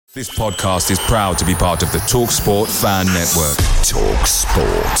This podcast is proud to be part of the TalkSport Fan Network.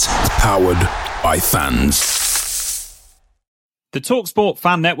 TalkSport. Powered by fans. The TalkSport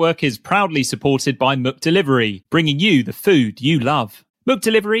Fan Network is proudly supported by McDelivery, bringing you the food you love.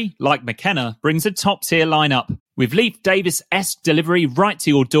 McDelivery, like McKenna, brings a top-tier lineup. With Leif Davis-esque delivery right to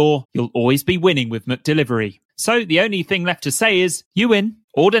your door, you'll always be winning with McDelivery. So the only thing left to say is, you win.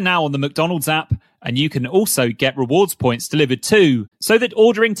 Order now on the McDonald's app, and you can also get rewards points delivered too, so that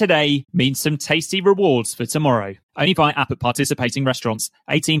ordering today means some tasty rewards for tomorrow. Only via app at participating restaurants.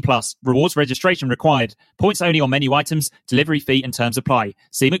 18 plus. Rewards registration required. Points only on menu items. Delivery fee and terms apply.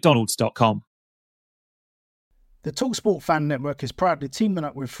 See mcdonalds.com. The TalkSport Fan Network is proudly teaming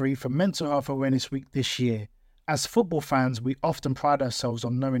up with Free for Mental Health Awareness Week this year. As football fans, we often pride ourselves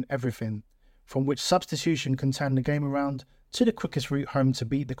on knowing everything, from which substitution can turn the game around to the quickest route home to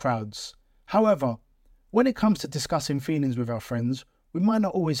beat the crowds. However, when it comes to discussing feelings with our friends, we might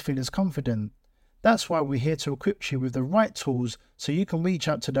not always feel as confident. That's why we're here to equip you with the right tools so you can reach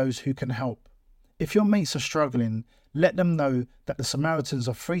out to those who can help. If your mates are struggling, let them know that the Samaritans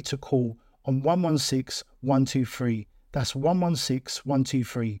are free to call on 116 123. That's 116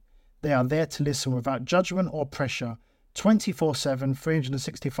 123. They are there to listen without judgment or pressure, 24/7,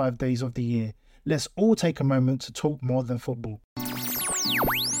 365 days of the year. Let's all take a moment to talk more than football.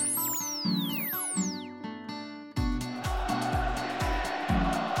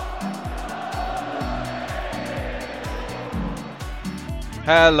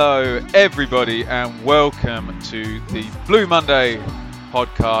 Hello everybody and welcome to the Blue Monday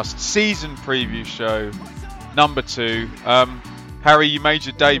podcast season preview show number 2. Harry, you made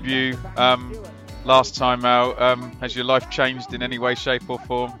your debut last time out. Has your life changed in any way, shape or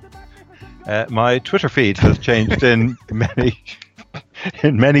form? My Twitter feed has changed in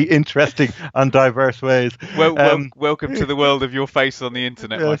many interesting and diverse ways. Welcome to the world of your face on the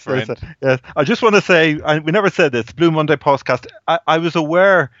internet, my friend. Yes. I just want to say, we never said this, Blue Monday podcast, I was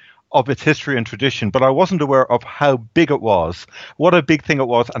aware of its history and tradition, but I wasn't aware of how big it was, what a big thing it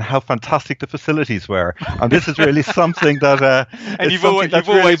was, and how fantastic the facilities were. And this is really something that and you've always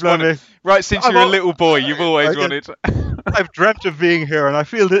wanted, right since you're a little boy, you've always wanted. I've dreamt of being here, and I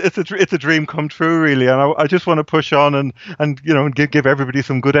feel that it's a dream come true, really. And I just want to push on and give everybody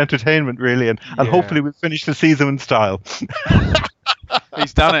some good entertainment, really, and hopefully we'll finish the season in style.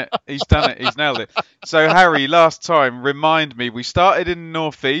 He's done it. He's nailed it. So, Harry, last time, remind me, we started in the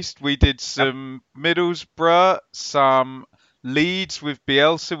Northeast. We did some Middlesbrough, some Leeds with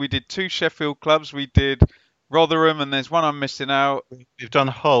Bielsa. We did 2 Sheffield clubs. We did Rotherham, and there's one I'm missing out. We've done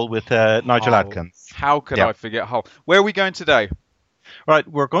Hull with Nigel Adkins. How could I forget Hull? Where are we going today? Right,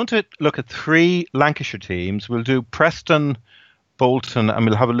 we're going to look at 3 Lancashire teams. We'll do Preston, Bolton, and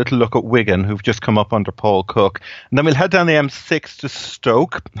we'll have a little look at Wigan, who've just come up under Paul Cook. And then we'll head down the M6 to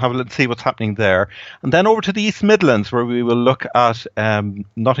Stoke, see what's happening there. And then over to the East Midlands, where we will look at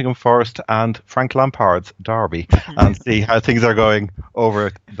Nottingham Forest and Frank Lampard's derby and see how things are going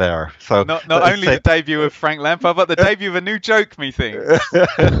over there. So not only the debut of Frank Lampard, but the debut of a new joke, methinks.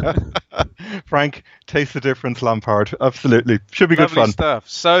 Frank, taste the difference, Lampard. Absolutely. Should be Lovely good fun. Stuff.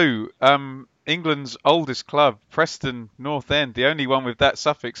 So, England's oldest club, Preston North End, the only one with that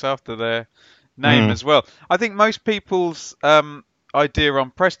suffix after their name as well. I think most people's idea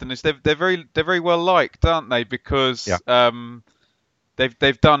on Preston is they're very well liked, aren't they? Because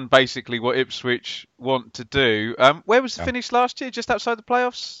they've done basically what Ipswich want to do. Where was the finish last year? Just outside the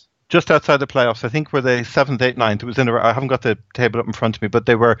playoffs? Just outside the playoffs. I think were they 7th, 8th, 9th. It was I haven't got the table up in front of me, but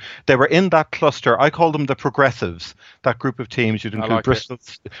they were in that cluster. I call them the progressives. That group of teams. You'd include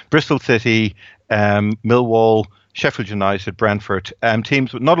Bristol City, Millwall, Sheffield United, Brentford.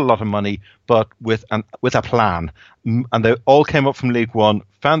 Teams with not a lot of money, but with a plan. And they all came up from League One,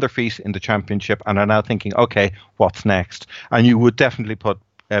 found their feet in the Championship, and are now thinking, okay, what's next? And you would definitely put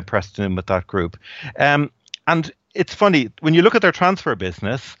Preston in with that group. And it's funny when you look at their transfer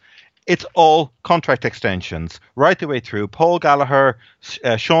business. It's all contract extensions right the way through. Paul Gallagher,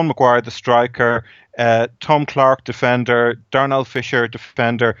 Sean Maguire, the striker, Tom Clark, defender, Darnell Fisher,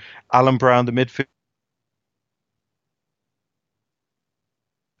 defender, Alan Brown, the midfielder.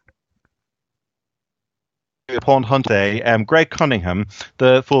 Upon Hunt Day, Greg Cunningham,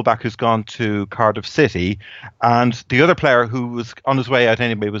 the fullback who's gone to Cardiff City, and the other player who was on his way out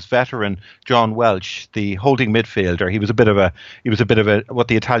anyway was veteran John Welch, the holding midfielder. He was a bit of a what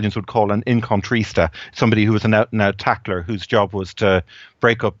the Italians would call an incontrista, somebody who was an out-and-out tackler whose job was to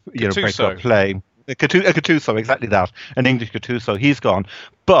break up play. Gattuso, exactly that. An English Gattuso. He's gone.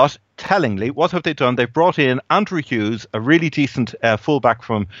 But tellingly, what have they done? They've brought in Andrew Hughes, a really decent fullback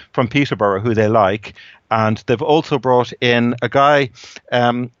from Peterborough, who they like. And they've also brought in a guy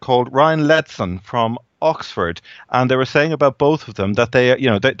called Ryan Ledson from Oxford, and they were saying about both of them that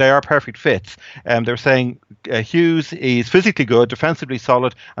they are perfect fits. They were saying Hughes, he's physically good, defensively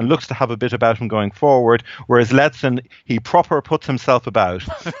solid, and looks to have a bit about him going forward. Whereas Ledson, he proper puts himself about,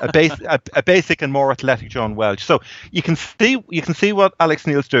 a basic and more athletic John Welch. So you can see what Alex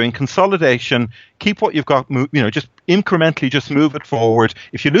Neil's doing. Consolidation. Keep what you've got. Just incrementally, just move it forward.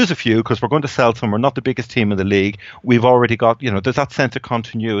 If you lose a few, because we're going to sell some, we're not the biggest team in the league. We've already got, there's that sense of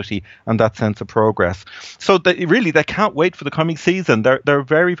continuity and that sense of progress. So they can't wait for the coming season. They're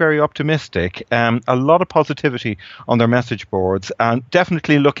very, very optimistic. A lot of positivity on their message boards, and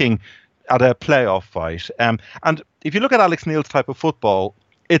definitely looking at a playoff fight. And if you look at Alex Neil's type of football,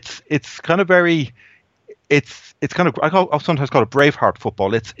 it's kind of very. It's kind of, I'll sometimes call it Braveheart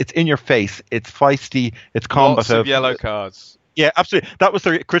football. It's in your face. It's feisty. It's combative. Lots of yellow cards. Yeah, absolutely. That was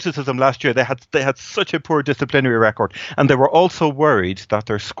their criticism last year. They had such a poor disciplinary record, and they were also worried that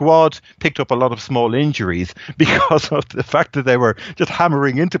their squad picked up a lot of small injuries because of the fact that they were just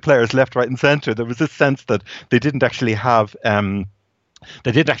hammering into players left, right, and centre. There was this sense that they didn't actually have.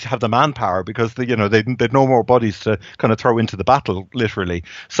 They did actually have the manpower because they'd no more bodies to kind of throw into the battle, literally.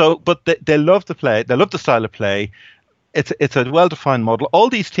 So, but they love the play. They love the style of play. It's a well-defined model. All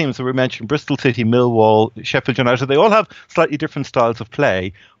these teams that we mentioned, Bristol City, Millwall, Sheffield United, they all have slightly different styles of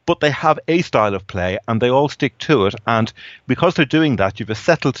play, but they have a style of play and they all stick to it. And because they're doing that, you have a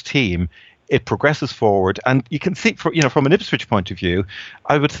settled team. It progresses forward, and you can see, from an Ipswich point of view,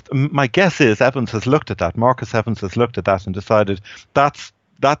 my guess is Evans has looked at that. Marcus Evans has looked at that and decided that's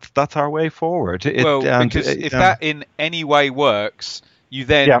our way forward. Because if that in any way works, you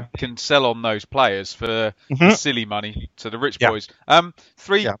then can sell on those players for silly money to the rich boys.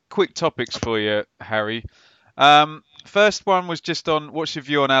 Three quick topics for you, Harry. First one was just on what's your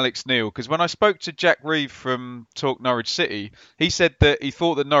view on Alex Neil? Because when I spoke to Jack Reeve from Talk Norwich City, he said that he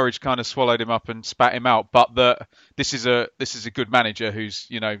thought that Norwich kind of swallowed him up and spat him out, but that this is a good manager who's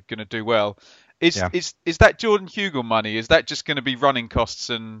going to do well. Is that Jordan Hugill money? Is that just going to be running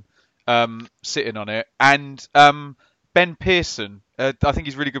costs and sitting on it? And Ben Pearson, I think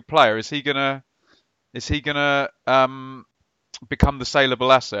he's a really good player. Is he gonna become the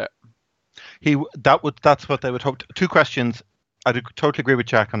saleable asset? That's what they would hope. Two questions. I totally agree with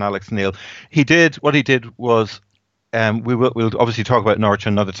Jack on Alex Neil. What he did was, we'll obviously talk about Norwich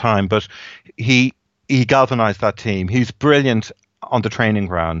another time, but he galvanised that team. He's brilliant on the training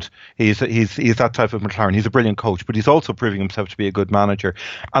ground. He's that type of McLaren. He's a brilliant coach, but he's also proving himself to be a good manager.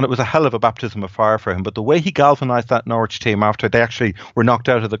 And it was a hell of a baptism of fire for him. But the way he galvanised that Norwich team after they actually were knocked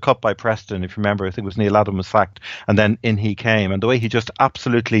out of the cup by Preston, if you remember, I think it was Neil Adam was sacked, and then in he came. And the way he just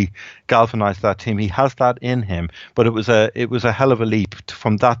absolutely galvanised that team, he has that in him. But it was a hell of a leap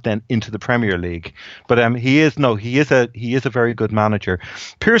from that then into the Premier League. But he is a very good manager.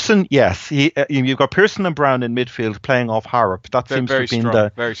 Pearson, yes, you've got Pearson and Brown in midfield playing off Harrop. That seems to have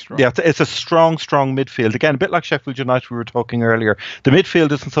been very strong. Yeah, it's a strong midfield. Again, a bit like Sheffield United we were talking earlier. The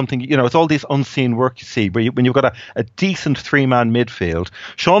midfield isn't something, it's all these unseen work you see when you've got a decent three-man midfield.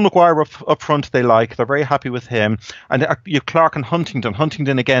 Sean Maguire up front they like. They're very happy with him. And you have Clark and Huntington.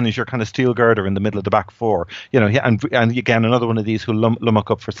 Huntington again is your kind of steel girder in the middle of the back four. And again another one of these who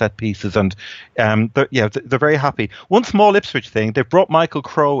lummock up for set pieces. And they're very happy. One small Ipswich thing, they've brought Michael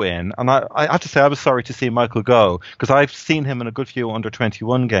Crowe in, and I have to say I was sorry to see Michael go because I've seen him in a good few under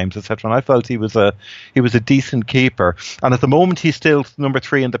 21 games, etc. And I felt he was a decent keeper. And at the moment he's still number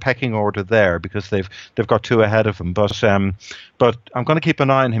 3 in the pecking order there because they've got 2 ahead of him. But I'm going to keep an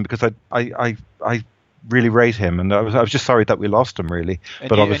eye on him because I really rate him, and I was just sorry that we lost him really.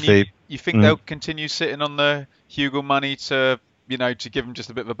 But obviously, you think they'll continue sitting on the Hugill money to give him just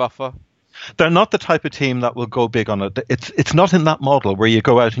a bit of a buffer? They're not the type of team that will go big on it. It's not in that model where you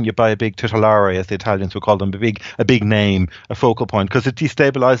go out and you buy a big titolare, as the Italians would call them, a big name, a focal point, because it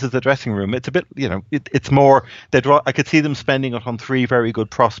destabilizes the dressing room. It's a bit, it's more. I could see them spending it on 3 very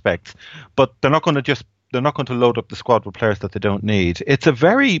good prospects, but they're not going to load up the squad with players that they don't need. It's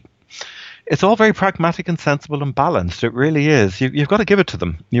all very pragmatic and sensible and balanced. It really is. You've got to give it to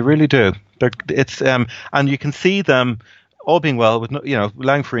them. You really do. And you can see them. All being well, with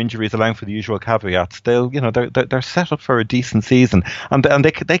allowing for injuries, allowing for the usual caveats, they're set up for a decent season, and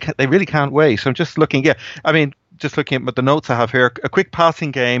they really can't wait. So I'm just looking. Yeah, I mean, just looking at the notes I have here, a quick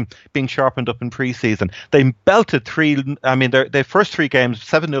passing game being sharpened up in pre-season. They belted their first 3 games,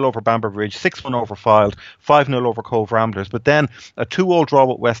 7-0 over Bamber Bridge, 6-1 over Fylde, 5-0 over Cove Ramblers, but then a 2-2 draw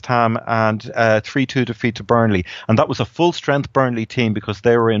with West Ham and a 3-2 defeat to Burnley. And that was a full-strength Burnley team because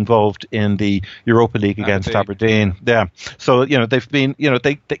they were involved in the Europa League against Aberdeen. Yeah. So, they've been,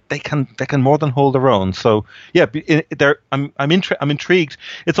 they can more than hold their own. So, yeah, I'm intrigued.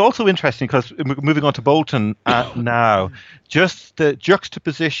 It's also interesting because moving on to Bolton now, just the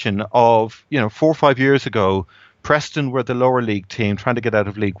juxtaposition of 4 or 5 years ago, Preston were the lower league team trying to get out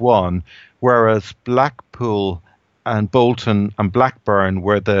of League One, whereas Blackpool and Bolton and Blackburn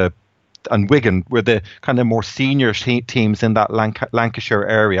and Wigan were the kind of more senior teams in that Lancashire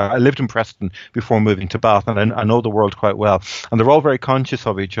area. I lived in Preston before moving to Bath, and I know the world quite well. And they're all very conscious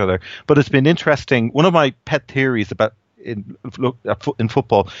of each other. But it's been interesting. One of my pet theories about in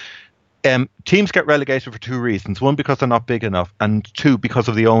football, teams get relegated for 2 reasons. 1, because they're not big enough, and 2, because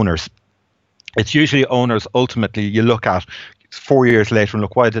of the owners. It's usually owners ultimately you look at 4 years later and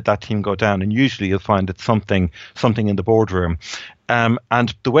look, why did that team go down? And usually you'll find it's something in the boardroom.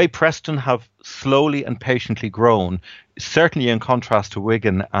 And the way Preston have slowly and patiently grown, certainly in contrast to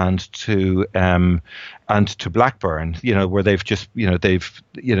Wigan and to Blackburn, where they've just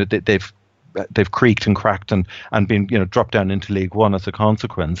they've creaked and cracked and been dropped down into League One as a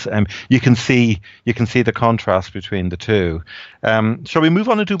consequence. You can see the contrast between the two. Shall we move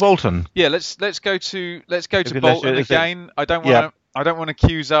on and do Bolton? Yeah, let's go to Bolton again. I don't want to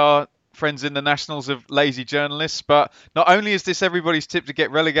accuse our friends in the Nationals of lazy journalists, but not only is this everybody's tip to get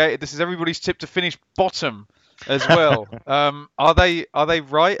relegated, this is everybody's tip to finish bottom as well. Are they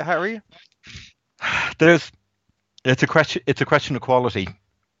right, Harry? It's a question of quality.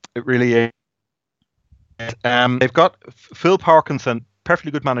 It really is. They've got Phil Parkinson,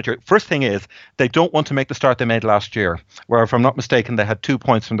 perfectly good manager. First thing is, they don't want to make the start they made last year, where, if I'm not mistaken, they had 2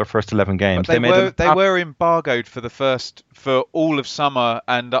 points from their first 11 games. They were embargoed for all of summer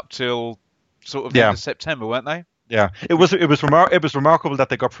and up till sort of the end of September, weren't they? Yeah, it was remarkable that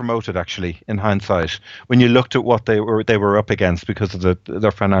they got promoted. Actually, in hindsight, when you looked at what they were up against because of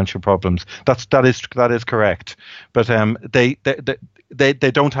their financial problems, that is correct. But they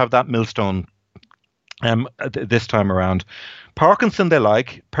don't have that millstone this time around. Parkinson they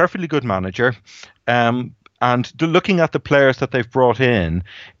like, perfectly good manager. And looking at the players that they've brought in,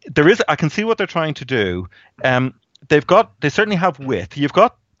 I can see what they're trying to do. They certainly have width. You've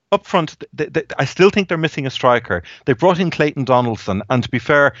got up front, I still think they're missing a striker. They brought in Clayton Donaldson, and to be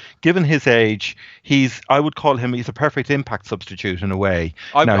fair, given his age, I would call him, he's a perfect impact substitute in a way.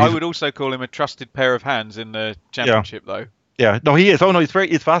 I would also call him a trusted pair of hands in the Championship, though. Yeah, no, he is. Oh no, he's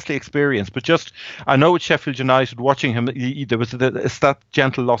vastly experienced. But I know with Sheffield United, watching him, there was that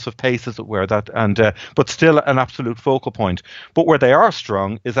gentle loss of pace, as it were. But still an absolute focal point. But where they are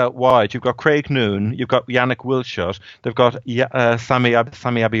strong is out wide. You've got Craig Noon, you've got Yannick Wilshot, they've got Sami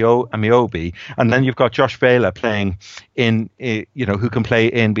Amiobi, and then you've got Josh Vela playing in, who can play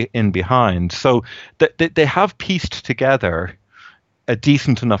in behind. So they have pieced together a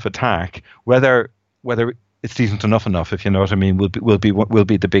decent enough attack. Whether it's decent enough, if you know what I mean, will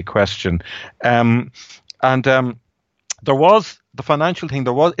be the big question. There was the financial thing.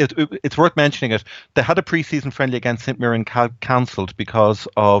 It's worth mentioning it. They had a pre-season friendly against St Mirren cancelled because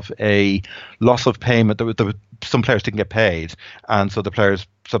of a loss of payment. Some players didn't get paid, and so the players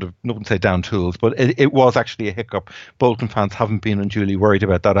sort of, I wouldn't say down tools, but it was actually a hiccup. Bolton fans haven't been unduly worried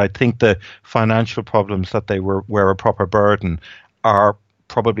about that. I think the financial problems that they were a proper burden are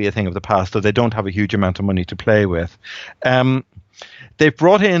probably a thing of the past, so they don't have a huge amount of money to play with. They've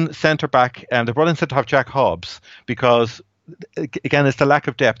brought in centre-back, and they've brought in centre-half Jack Hobbs because, again, it's the lack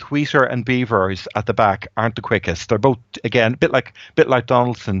of depth. Wheater and Beavers at the back aren't the quickest. They're both, again, a bit like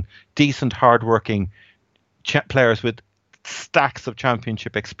Donaldson, decent, hard-working players with stacks of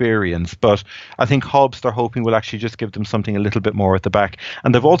championship experience, but I think Hobbs, they're hoping, will actually just give them something a little bit more at the back.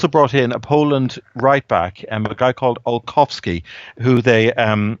 And they've also brought in a Poland right back, a guy called Olkowski, who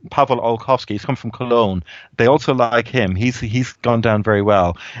Pavel Olkowski, he's come from Cologne. They also like him. He's gone down very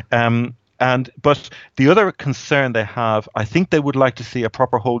well. But the other concern they have, I think they would like to see a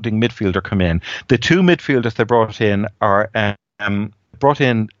proper holding midfielder come in. The 2 midfielders they brought in are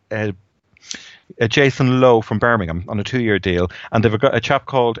Jason Lowe from Birmingham on a 2-year deal, and they've got a chap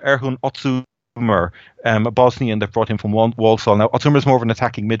called Erhun Otsumer, a Bosnian they've brought in from Walsall. Now, Otsumer's more of an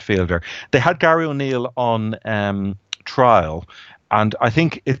attacking midfielder. They had Gary O'Neill on trial, and I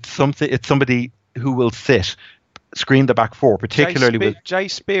think it's somebody who will screen the back four, particularly Jay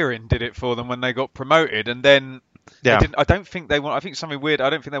Spearing did it for them when they got promoted, and then I don't think they want. I think something weird. I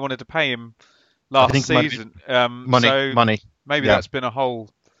don't think they wanted to pay him last season. Money. Maybe that's been a hole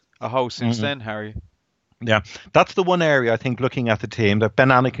since then, Harry. Yeah, that's the one area I think. Looking at the team, that Ben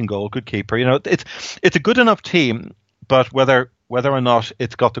Alnwick in goal, good keeper. It's a good enough team, but whether or not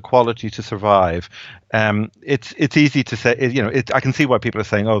it's got the quality to survive, it's easy to say. I can see why people are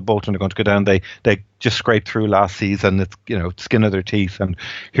saying, "Oh, Bolton are going to go down." They just scraped through last season. It's skin of their teeth, and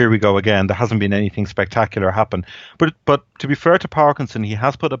here we go again. There hasn't been anything spectacular happen. But to be fair to Parkinson, he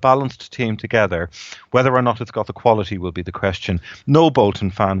has put a balanced team together. Whether or not it's got the quality will be the question. No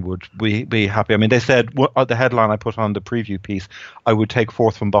Bolton fan would be happy. I mean, they said the headline I put on the preview piece, I would take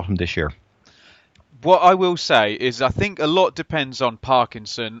fourth from bottom this year. What I will say is I think a lot depends on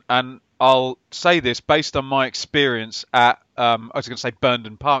Parkinson, and I'll say this based on my experience at, I was going to say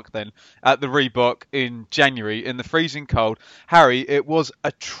Burnden Park then, at the Reebok in January in the freezing cold. Harry, it was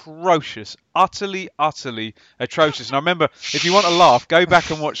atrocious, utterly atrocious. And I remember, if you want to laugh, go back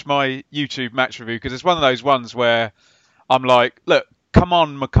and watch my YouTube match review, because it's one of those ones where I'm like, look, come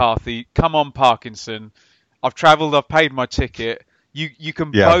on McCarthy, come on Parkinson, I've travelled, I've paid my ticket. You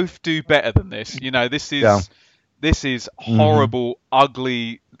can both do better than this. This is horrible,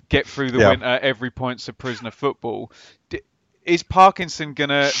 ugly, get through the winter, every point's a prisoner football. Is Parkinson going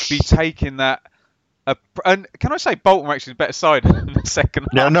to be taking that? And can I say Bolton were actually the better side in the second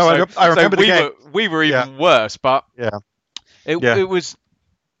half? No, I remember the game. We were even worse, but it was,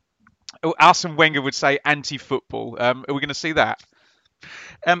 Arsene Wenger would say, anti-football. Are we going to see that?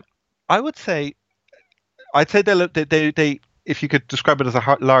 I'd say they if you could describe it as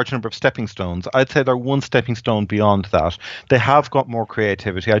a large number of stepping stones, I'd say they're one stepping stone beyond that. They have got more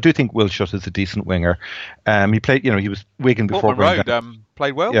creativity. I do think Will Shutt is a decent winger. He played, he was Wigan before. Portman Road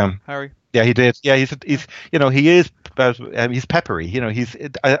played well, Harry. Yeah, he did. Yeah, he's peppery. And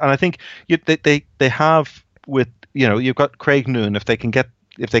I think they have with, you've got Craig Noone, if they can get,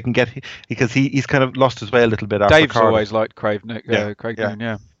 because he's kind of lost his way a little bit after Dave's always liked Craig Noone,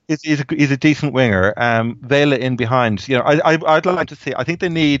 yeah. He's a decent winger. Vela in behind. I'd like to see. I think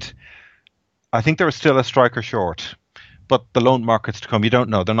there is still a striker short, but the loan market's to come. You don't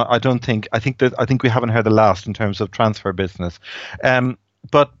know. They're not. I think we haven't heard the last in terms of transfer business.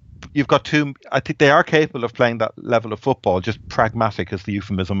 But you've got two. I think they are capable of playing that level of football. Just pragmatic is the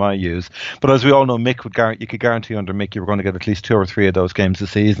euphemism I use. But as we all know, Mick you could guarantee under Mick you were going to get at least 2 or 3 of those games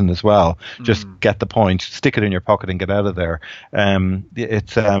this season as well. Just get the point, stick it in your pocket, and get out of there. I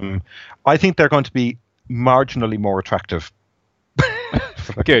think they're going to be marginally more attractive.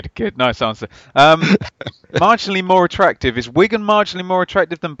 Good, nice answer. Marginally more attractive. Is Wigan marginally more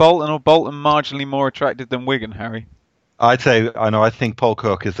attractive than Bolton, or Bolton marginally more attractive than Wigan, Harry? I think Paul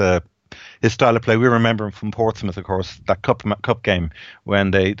Cook is his style of play. We remember him from Portsmouth, of course, that cup game when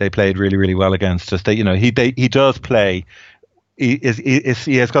they played really, really well against us. He does play. He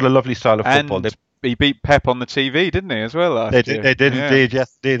has got a lovely style of football. He beat Pep on the TV, didn't he, as well? They did indeed.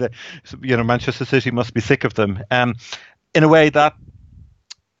 Yes, indeed. Manchester City must be sick of them. In a way that,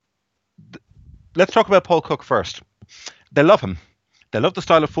 let's talk about Paul Cook first. They love him. They love the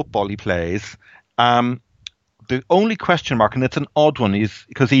style of football he plays. The only question mark, and it's an odd one, is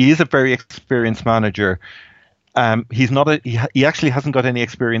because he is a very experienced manager. He actually hasn't got any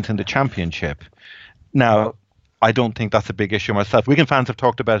experience in the Championship. Now, I don't think that's a big issue myself. Wigan fans have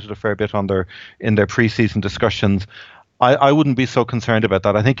talked about it a fair bit in their pre-season discussions. I wouldn't be so concerned about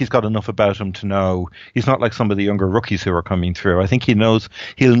that. I think he's got enough about him to know he's not like some of the younger rookies who are coming through. I think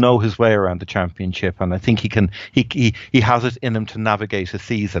he'll know his way around the Championship, and I think he has it in him to navigate a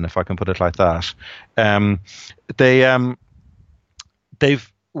season, if I can put it like that.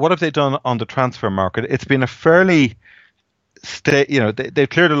 What have they done on the transfer market? It's been a fairly they've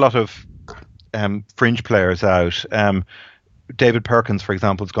cleared a lot of fringe players out. David Perkins, for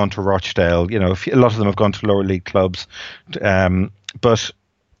example, has gone to Rochdale. A lot of them have gone to lower league clubs. But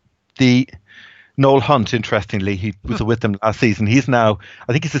the Noel Hunt, interestingly, he was with them last season. He's now,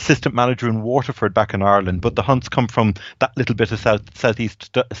 I think he's assistant manager in Waterford back in Ireland. But the Hunts come from that little bit of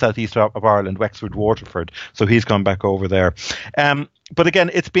southeast of Ireland, Wexford, Waterford. So he's gone back over there. But again,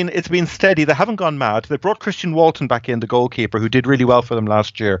 it's been steady. They haven't gone mad. They brought Christian Walton back in, the goalkeeper, who did really well for them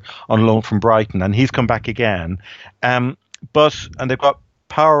last year on loan from Brighton, and he's come back again. And they've got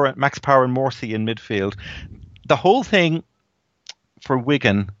Max Power and Morsey in midfield. The whole thing for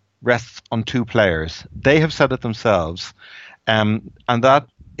Wigan rests on 2 players. They have said it themselves, and that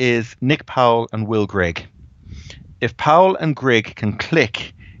is Nick Powell and Will Grigg. If Powell and Grigg can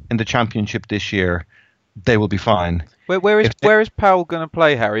click in the Championship this year, they will be fine. Where is Powell going to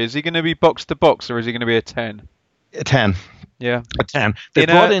play, Harry? Is he going to be box to box, or is he going to be a 10? A 10. Yeah, a 10.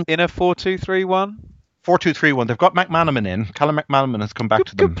 In a 4-2-3-1. 4-2-3-1. They've got McManaman in. Callum McManaman has come back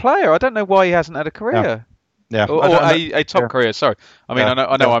to them. Good player. I don't know why he hasn't had a career. Yeah. Or a top career. Sorry. I mean,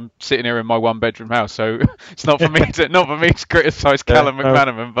 I know. I'm sitting here in my one-bedroom house, so it's not for me to criticise Callum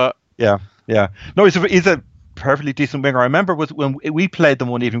McManaman, but yeah. No, he's a perfectly decent winger. I remember when we played them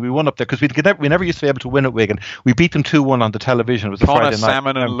one evening, we won up there because we never used to be able to win at Wigan. We beat them 2-1 on the television. It was a Friday night. Connor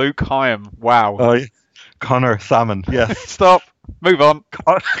Salmon and Luke Hyam. Wow. Oh, yeah. Connor Salmon. Yes. Stop. Move on.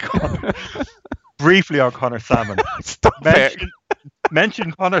 Briefly on Connor Salmon. Stop it.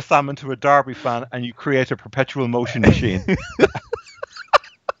 Mention Connor Salmon to a Derby fan and you create a perpetual motion machine.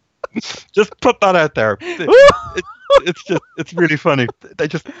 Just put that out there. It's really funny. You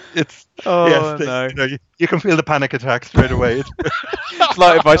can feel the panic attack straight away. It's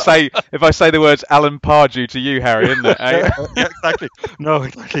like if I say the words Alan Pardew to you, Harry, isn't it? Yeah, exactly. No,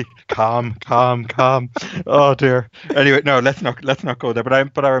 exactly. Calm. Oh dear. Anyway, no, let's not go there.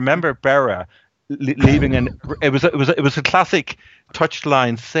 But I remember Berra leaving, and it was a classic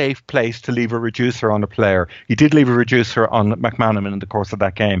touchline safe place to leave a reducer on a player. He did leave a reducer on McManaman in the course of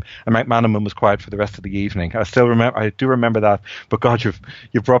that game, and McManaman was quiet for the rest of the evening. I do remember that. But God, you've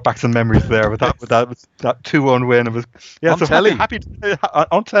brought back some memories there with that 2-1 win. It was on so telly. happy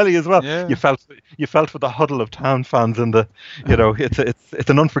on telly as well. Yeah. You felt for the huddle of town fans in the it's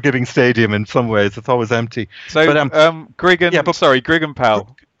an unforgiving stadium in some ways. It's always empty. So Grigg and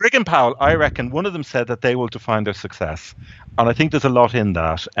Powell. Grigg and Powell, I reckon one of them said that they will define their success. And I think there's a lot in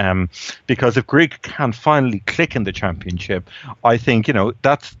that, because if Grigg can finally click in the Championship, I think,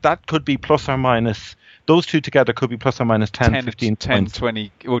 that could be plus or minus, those two together could be plus or minus 10 15 points.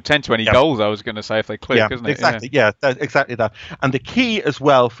 20 goals, I was going to say, if they click, isn't it? Exactly, exactly that. And the key as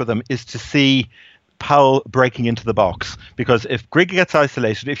well for them is to see Powell breaking into the box, because if Grigg gets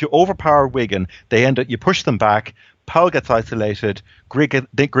isolated, if you overpower Wigan, you push them back, Powell gets isolated, Grigg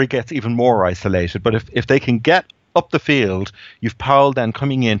gets even more isolated. But if they can get up the field, you've Powell then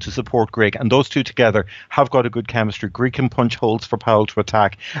coming in to support Grigg, and those two together have got a good chemistry. Grigg can punch holes for Powell to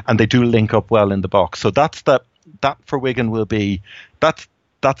attack, and they do link up well in the box. So that for Wigan will be that's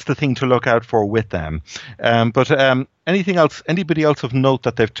the thing to look out for with them. But anything else? Anybody else of note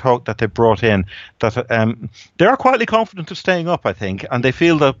that they've brought in that they are quietly confident of staying up, I think, and they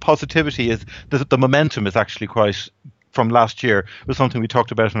feel the positivity is the momentum is actually quite. From last year, it was something we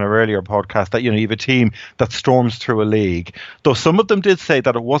talked about in our earlier podcast, that you have a team that storms through a league. Though some of them did say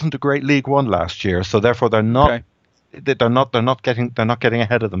that it wasn't a great League One last year, so therefore they're not getting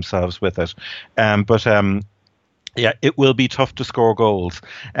ahead of themselves with it. Yeah, it will be tough to score goals.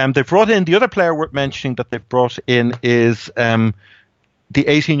 They've brought in, the other player worth mentioning that they've brought in is the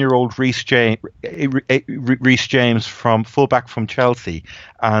 18-year-old Reece James from fullback from Chelsea,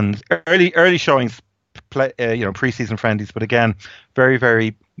 and early showings. Pre-season friendlies, but again, very,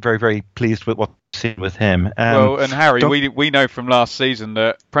 very, very, very pleased with what we've seen with him. And Harry, we know from last season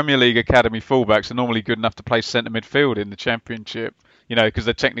that Premier League academy fullbacks are normally good enough to play centre midfield in the Championship. Because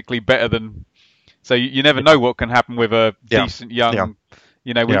they're technically better than. So you never know what can happen with a decent young.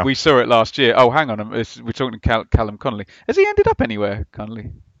 Yeah. We saw it last year. Oh, hang on, we're talking to Callum Connolly. Has he ended up anywhere,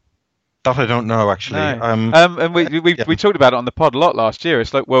 Connolly? That I don't know, actually. No. And we talked about it on the pod a lot last year.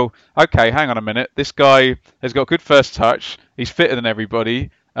 It's like, well, okay, hang on a minute. This guy has got good first touch. He's fitter than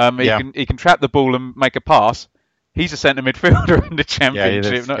everybody. He can trap the ball and make a pass. He's a centre midfielder in the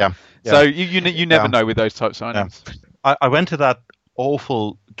Championship. So you never know with those type signings. Yeah. I went to that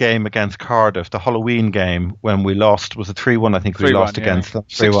awful game against Cardiff, the Halloween game, when we lost. Was it 3-1? I think we lost against them.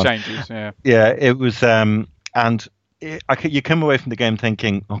 6 changes. Yeah, it was, and. You came away from the game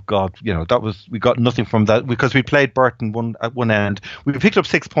thinking, oh God, we got nothing from that, because we played Burton at one end. We picked up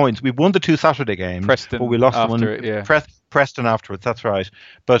 6 points. We won the 2 Saturday games, Preston, but we lost after one. Yeah. Preston afterwards. That's right.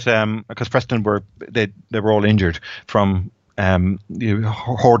 But because Preston were all injured from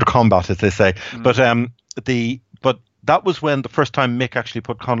horde combat, as they say. But but that was when the first time Mick actually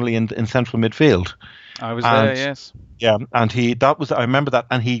put Connolly in central midfield. I was there, yes. Yeah, and I remember that,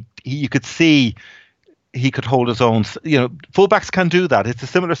 and you could see. He could hold his own. Fullbacks can do that. It's a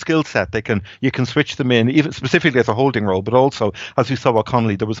similar skill set. You can switch them in, even specifically as a holding role, but also, as we saw with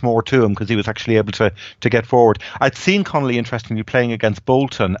Connolly, there was more to him because he was actually able to get forward. I'd seen Connolly, interestingly, playing against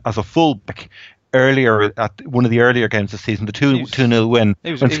Bolton as a fullback earlier at one of the earlier games this season, the 2-0 win.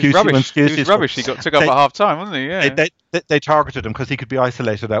 He was rubbish. He took off at half time, wasn't he? Yeah. They targeted him because he could be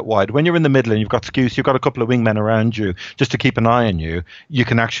isolated out wide. When you're in the middle and you've got Skuse, you've got a couple of wingmen around you just to keep an eye on you. You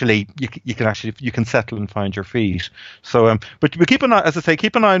can settle and find your feet. So, but we keep an eye, as I say,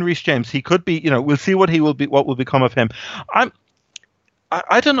 keep an eye on Reece James. He could be, we'll see what will become of him.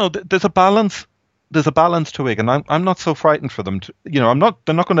 I don't know. There's a balance there's a balance to Wigan. I'm not so frightened for them. They're not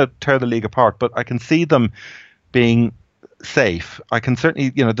going to tear the league apart, but I can see them being safe. I can certainly,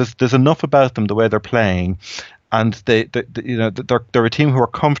 there's enough about them the way they're playing, and they're a team who are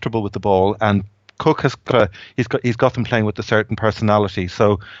comfortable with the ball, and Cook has got them playing with a certain personality.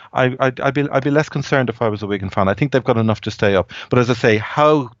 So I'd be less concerned if I was a Wigan fan. I think they've got enough to stay up. But as I say,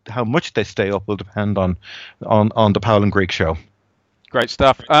 how much they stay up will depend on the Powell and Greek show. Great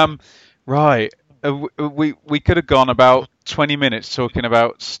stuff. Right. We could have gone about 20 minutes talking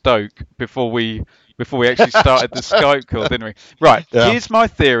about Stoke before we actually started the Skype call, didn't we? Right. Yeah. Here's my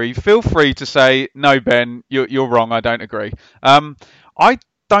theory. Feel free to say, no, Ben, you're wrong. I don't agree. I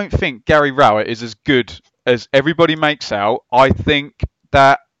don't think Gary Rowett is as good as everybody makes out. I think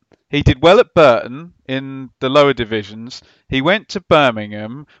that he did well at Burton in the lower divisions. He went to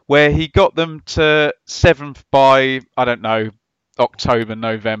Birmingham, where he got them to 7th by, I don't know, October,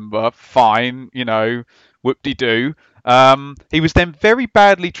 November. Fine, whoop-de-doo. He was then very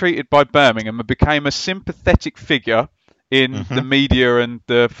badly treated by Birmingham and became a sympathetic figure in the media and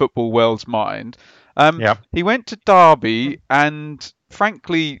the football world's mind. He went to Derby, and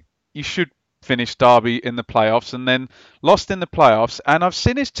frankly, you should finish Derby in the playoffs, and then lost in the playoffs. And I've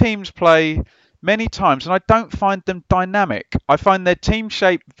seen his teams play many times, and I don't find them dynamic. I find their team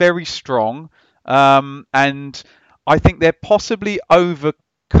shape very strong, and I think they're possibly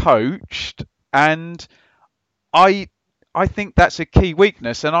overcoached, and I think that's a key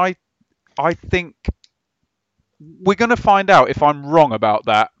weakness, and I think we're going to find out if I'm wrong about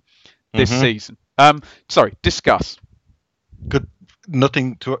that this season. Discuss. Good.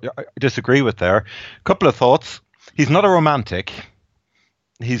 Nothing to disagree with there. A couple of thoughts. He's not a romantic.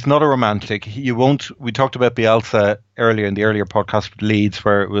 You won't. We talked about Bielsa earlier in the earlier podcast with Leeds,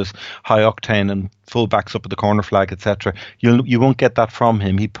 where it was high octane and fullbacks up at the corner flag, etc. You won't get that from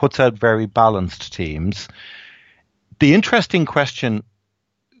him. He puts out very balanced teams. The interesting question,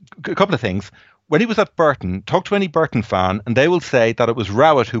 a couple of things. When he was at Burton, talk to any Burton fan, and they will say that it was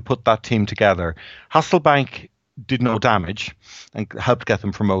Rowett who put that team together. Hasselbank did no damage and helped get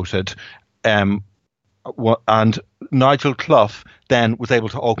them promoted. And Nigel Clough then was able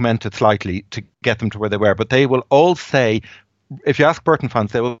to augment it slightly to get them to where they were. But they will all say, if you ask Burton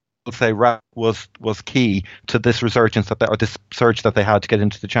fans, they will say Rowett was key to this resurgence this surge that they had to get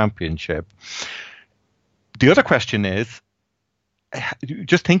into the Championship. The other question is,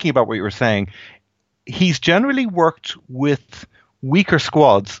 just thinking about what you were saying, he's generally worked with weaker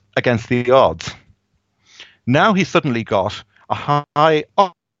squads against the odds. Now he's suddenly got a high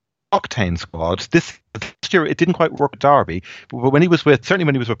octane squad. This year it didn't quite work at Derby, but when he was with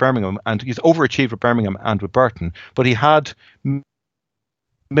Birmingham, and he's overachieved with Birmingham and with Burton, but he had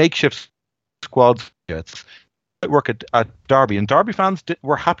makeshift squads. Work at Derby, and Derby fans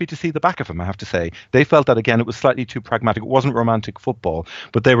were happy to see the back of him, I have to say. They felt that, again, it was slightly too pragmatic. It wasn't romantic football,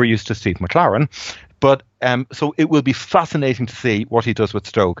 but they were used to Steve McLaren. But so it will be fascinating to see what he does with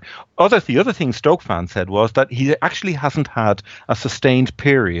Stoke. The other thing Stoke fans said was that he actually hasn't had a sustained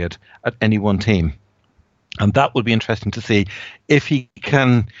period at any one team. And that will be interesting to see if he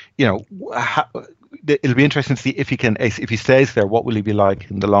can, it'll be interesting to see if he stays there, what will he be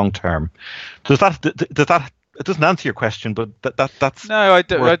like in the long term? Does that it doesn't answer your question, but that's no, I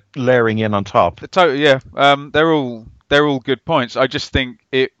don't. Layering in on top. Totally, yeah. They're all good points. I just think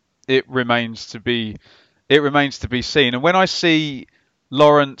it remains to be seen. And when I see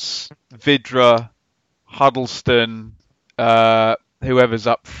Lawrence, Vydra, Huddleston, whoever's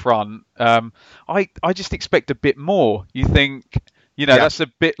up front, I just expect a bit more. You think, that's a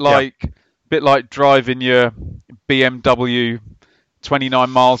bit like driving your BMW 29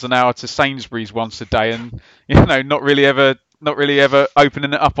 miles an hour to Sainsbury's once a day, and not really ever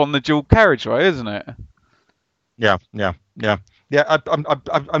opening it up on the dual carriageway, isn't it? Yeah. I'm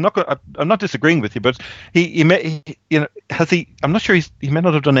not disagreeing with you, but he may, I'm not sure he may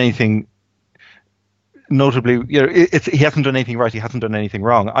not have done anything notably. He hasn't done anything right. He hasn't done anything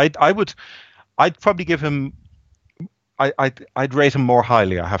wrong. I'd probably give him. I'd rate him more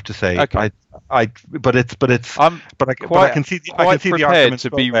highly, I have to say. Okay. I can see the argument to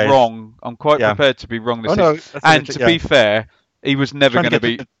be wrong. I'm quite prepared to be wrong this season. And to be fair, he was never going to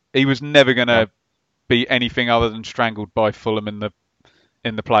be. He was never going to be anything other than strangled by Fulham in the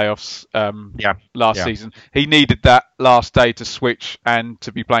playoffs last season. He needed that last day to switch and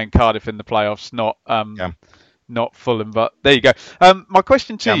to be playing Cardiff in the playoffs, not Fulham. But there you go. My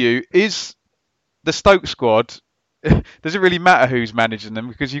question to you is: the Stoke squad. Does it really matter who's managing them?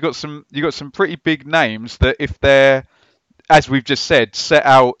 Because you got some pretty big names that, if they're, as we've just said, set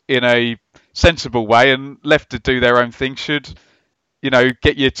out in a sensible way and left to do their own thing, should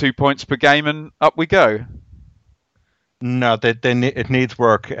get your 2 points per game and up we go? No, it needs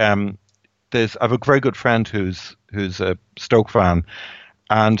work. I have a very good friend who's a Stoke fan,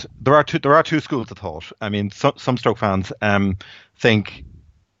 and there are two schools of thought. I mean, some Stoke fans think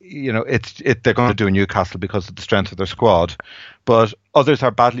they're going to do Newcastle because of the strength of their squad, but others are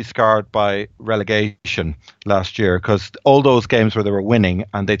badly scarred by relegation last year, because all those games where they were winning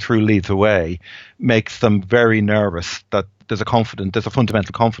and they threw leads away makes them very nervous that there's a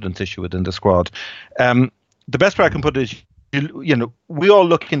fundamental confidence issue within the squad. The best way I can put it is, we all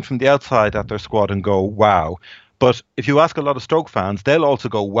look in from the outside at their squad and go, wow. But if you ask a lot of Stoke fans, they'll also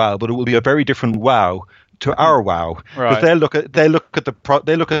go, wow, but it will be a very different wow to our wow, because they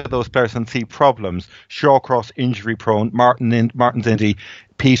look at those players and see problems. Shawcross injury prone, Martin's injury,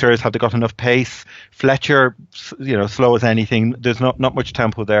 Peters, have they got enough pace? Fletcher, slow as anything. There's not much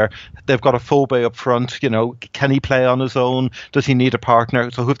tempo there. They've got a fullback up front. Can he play on his own? Does he need a partner?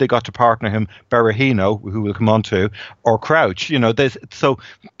 So who have they got to partner him? Berahino, who we'll come on to, or Crouch?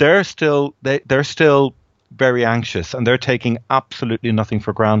 They're still very anxious, and they're taking absolutely nothing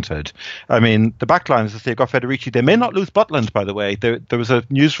for granted. I mean, the back line, as I say, got Federici. They may not lose Butland, by the way. There was a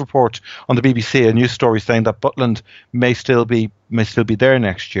news report on the BBC, a news story saying that Butland may still be there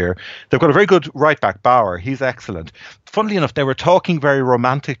next year. They've got a very good right back, Bauer. He's excellent. Funnily enough, they were talking very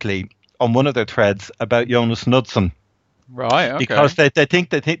romantically on one of their threads about Jonas Knudsen. Right. Okay. Because they think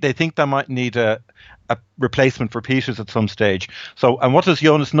they might need a replacement for Peters at some stage. So, and what does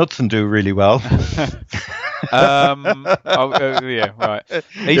Jonas Knudsen do really well? Yeah, right.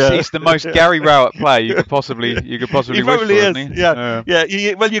 He's the most Gary Rowett player you could possibly he wish probably for, is. isn't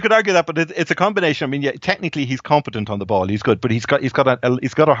he? Well, you could argue that, but it's a combination. I mean, technically he's competent on the ball. He's good, but he's got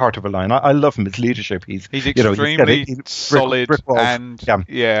a heart of a lion. I love him. His leadership. He's extremely solid brick walls. and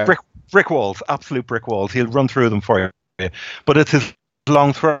brick walls, absolute brick walls. He'll run through them for you. But it's his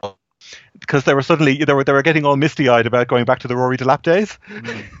long throw, because they were getting all misty-eyed about going back to the Rory Delap days.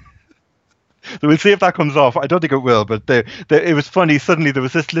 So we'll see if that comes off. I don't think it will, but it was funny. Suddenly there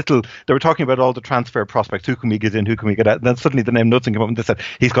was this little. They were talking about all the transfer prospects. Who can we get in? Who can we get out? And then suddenly the name Knudsen came up and they said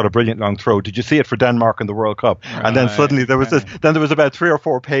he's got a brilliant long throw. Did you see it for Denmark in the World Cup? Right, and then suddenly there was this. Then there was about 3 or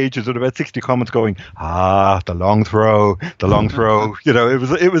 4 pages with about 60 comments going, the long throw, the long throw.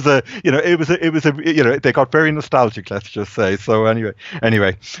 They got very nostalgic. Let's just say. So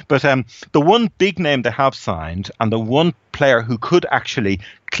anyway. But the one big name they have signed, and the one player who could actually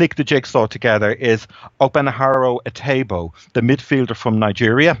click the jigsaw together, is Obenaharo Etebo, the midfielder from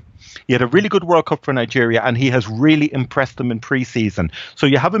Nigeria. He had a really good World Cup for Nigeria, and he has really impressed them in pre-season. So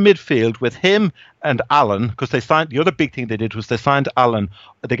you have a midfield with him and Allen, because the other big thing they did was they signed Allen.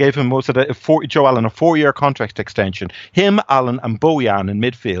 They gave him Joe Allen a 4-year contract extension. Him, Allen, and Bojan in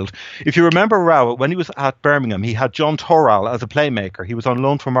midfield. If you remember Rowett, when he was at Birmingham, he had John Toral as a playmaker. He was on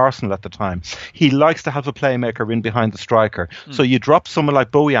loan from Arsenal at the time. He likes to have a playmaker in behind the striker. So you drop someone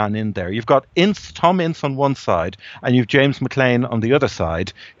like Bojan in there. You've got Tom Ince on one side, and you've James McLean on the other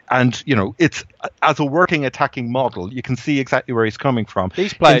side. And, it's as a working attacking model, you can see exactly where he's coming from.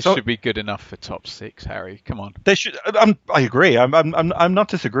 These players should be good enough for top 6, Harry. Come on. They should. I agree. I'm not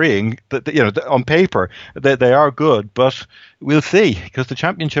disagreeing that on paper they are good, but we'll see, because the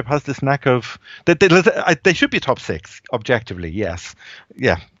Championship has this knack of they should be top 6 objectively. Yes.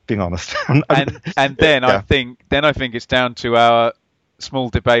 Yeah. Being honest. and then I think it's down to our small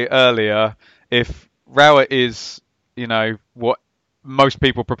debate earlier. If Rowett is, what most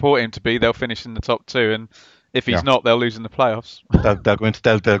people purport him to be, they'll finish in the top 2, and if he's not, they'll lose in the playoffs. They'll go into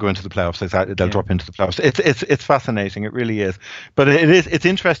the playoffs. Exactly, they'll drop into the playoffs. It's fascinating. It really is. But it's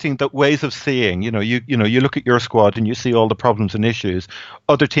interesting that ways of seeing. You look at your squad and you see all the problems and issues.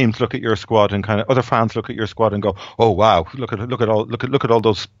 Other teams look at your squad and other fans look at your squad and go, oh wow, look at all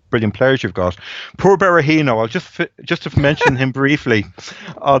those brilliant players you've got. Poor Berahino. I'll just to mention him briefly.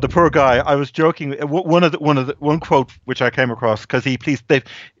 The poor guy. I was joking. One quote which I came across, because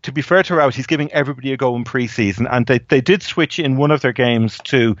to be fair to Rowett, he's giving everybody a go in pre-season, and they did switch in one of their games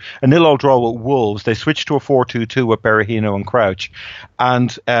to a 0-0 draw with Wolves. They switched to a 4-2-2 with Berahino and Crouch, and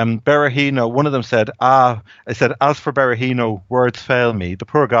Berahino, one of them said, I said, as for Berahino, words fail me. The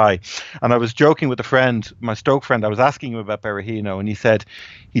poor guy. And I was joking with a friend, my Stoke friend. I was asking him about Berahino, and he said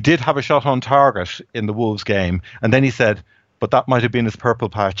he did have a shot on target in the Wolves game, and then he said, but that might have been his purple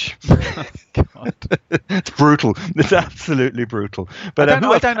patch. God. It's brutal. It's absolutely brutal. But I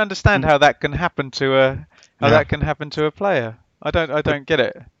don't understand how that can happen to a player. I don't get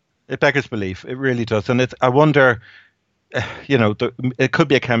it. It beggars belief. It really does. And I wonder, it could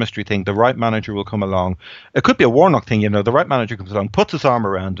be a chemistry thing. The right manager will come along. It could be a Warnock thing. The right manager comes along, puts his arm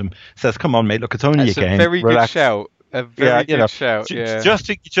around him, says, "Come on, mate. Look, it's only a game. Very Relax." Good shout. A very good shout.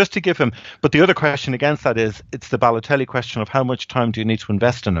 Just to give him. But the other question against that is, it's the Balotelli question of how much time do you need to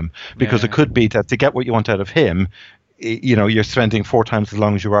invest in him? Because it could be that to get what you want out of him, you're spending 4 times as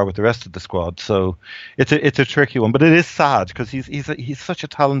long as you are with the rest of the squad. So it's a tricky one, but it is sad because he's such a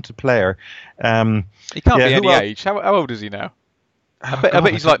talented player. He can't be any age. How old is he now? I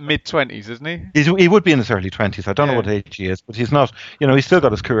bet he's like mid-20s, isn't he? He would be in his early 20s. I don't know what age he is, but he's not. He's still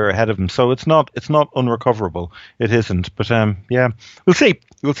got his career ahead of him, so it's not unrecoverable. It isn't. But we'll see.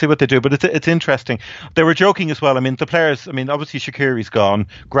 We'll see what they do. But it's interesting. They were joking as well. I mean, the players. I mean, obviously Shaqiri's gone.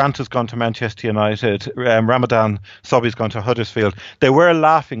 Grant has gone to Manchester United. Ramadan Sobhi's gone to Huddersfield. They were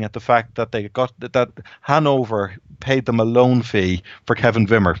laughing at the fact that they got that Hanover paid them a loan fee for Kevin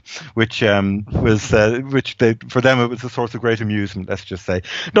Wimmer, which for them it was a source of great amusement. Let's just say.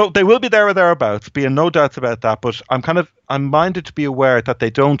 No, they will be there or thereabouts, being no doubts about that. But I'm minded to be aware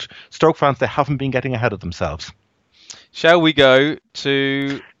that Stoke fans, they haven't been getting ahead of themselves. Shall we go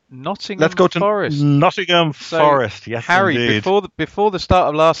to Nottingham Forest? Let's go to Nottingham Forest. Yes, Harry, indeed. before the start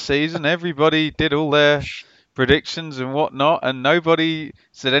of last season, everybody did all their predictions and whatnot, and nobody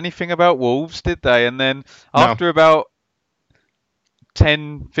said anything about Wolves, did they? And then after about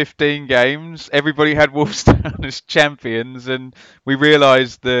 10, 15 games, everybody had Wolves down as champions, and we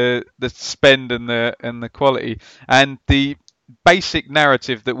realised the spend and the quality. And the basic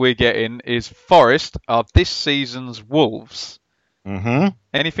narrative that we're getting is Forest are this season's Wolves. Mm-hmm.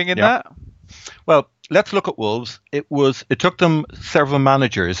 Anything in that? Well, let's look at Wolves. It took them several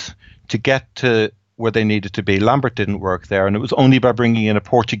managers to get to where they needed to be. Lambert didn't work there, and it was only by bringing in a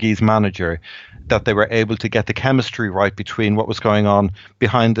Portuguese manager that they were able to get the chemistry right between what was going on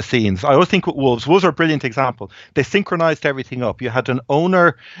behind the scenes. I always think with Wolves are a brilliant example. They synchronized everything up. You had an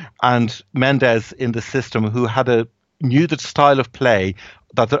owner and Mendes in the system who knew the style of play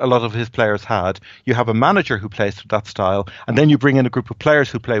that a lot of his players had. You have a manager who plays with that style, and then you bring in a group of players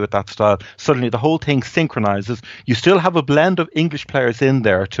who play with that style. Suddenly the whole thing synchronizes. You still have a blend of English players in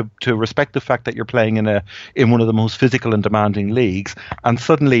there to respect the fact that you're playing in one of the most physical and demanding leagues. And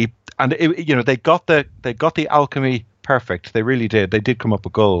suddenly, they got the alchemy perfect. They really did. They did come up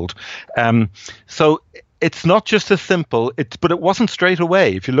with gold. So it's not just as simple, but it wasn't straight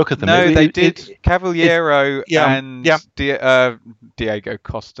away if you look at them. No, they did. Cavaliero and Diego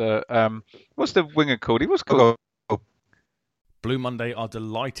Costa. What's the winger called? He was called. Blue Monday are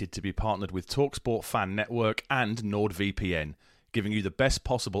delighted to be partnered with TalkSport Fan Network and NordVPN, giving you the best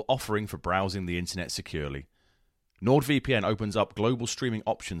possible offering for browsing the internet securely. NordVPN opens up global streaming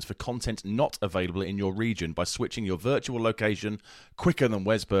options for content not available in your region by switching your virtual location quicker than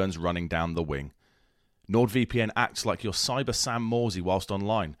Wes Burns running down the wing. NordVPN acts like your cyber Sam Morsey whilst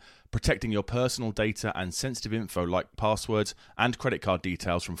online, protecting your personal data and sensitive info like passwords and credit card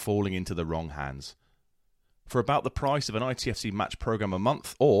details from falling into the wrong hands. For about the price of an ITFC match program a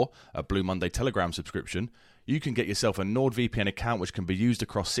month or a Blue Monday Telegram subscription, you can get yourself a NordVPN account which can be used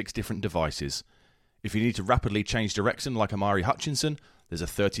across 6 different devices. If you need to rapidly change direction like Amari Hutchinson, there's a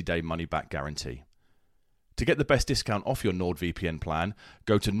 30-day money-back guarantee. To get the best discount off your NordVPN plan,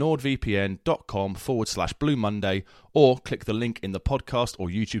 go to nordvpn.com/Blue Monday or click the link in the podcast or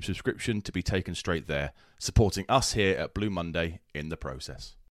YouTube subscription to be taken straight there, supporting us here at Blue Monday in the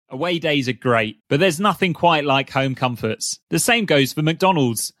process. Away days are great, but there's nothing quite like home comforts. The same goes for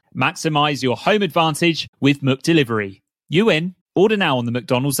McDonald's. Maximise your home advantage with McDelivery. You in? Order now on the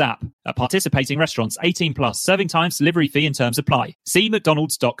McDonald's app. At participating restaurants, 18+, serving times, delivery fee and terms apply. See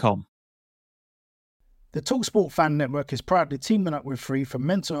mcdonalds.com. The TalkSport Fan Network is proudly teaming up with Free for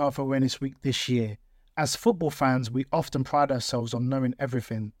Mental Health Awareness Week this year. As football fans, we often pride ourselves on knowing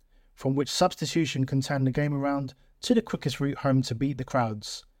everything, from which substitution can turn the game around to the quickest route home to beat the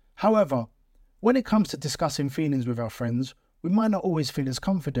crowds. However, when it comes to discussing feelings with our friends, we might not always feel as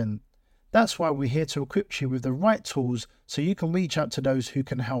confident. That's why we're here to equip you with the right tools so you can reach out to those who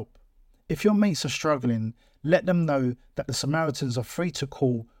can help. If your mates are struggling, let them know that the Samaritans are free to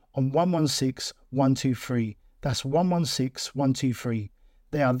call on 116 123. That's 116 123.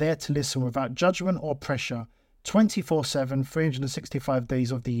 They are there to listen without judgment or pressure, 24/7, 365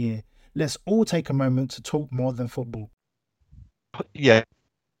 days of the year. Let's all take a moment to talk more than football. Yeah.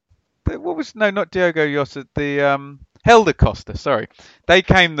 What was not Diogo Jota, the Helder Costa, sorry. They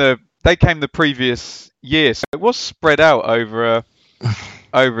came the previous year, so it was spread out over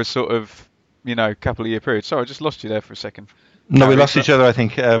a sort of, couple of year period. Sorry, I just lost you there for a second. No, we lost each other, I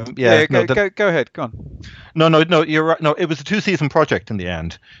think. Go ahead, go on. No, you're right. No, it was a 2-season project in the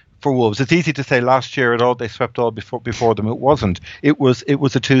end for Wolves. It's easy to say last year they swept all before them. It wasn't. It was a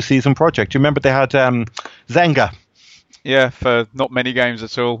 2-season project. You remember they had Zenga Yeah, for not many games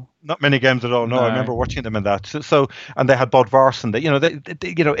at all. Not many games at all. No, I remember watching them in that. So and they had Bodvarsson.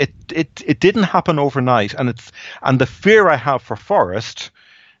 It didn't happen overnight, and the fear I have for Forest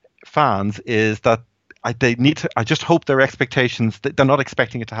fans is that they need to. I just hope their expectations. They're not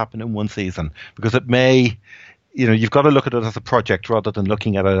expecting it to happen in one season, because it may. You've got to look at it as a project rather than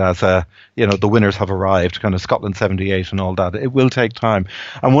looking at it as the winners have arrived, kind of Scotland '78 and all that. It will take time.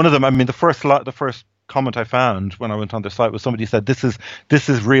 And one of them, I mean, the first comment I found when I went on their site was somebody said, this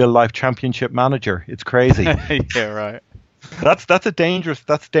is real life Championship Manager. It's crazy. Yeah, right. That's dangerous.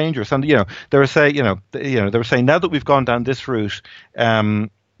 And they were saying now that we've gone down this route,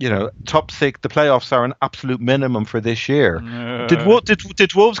 top six, the playoffs are an absolute minimum for this year. Did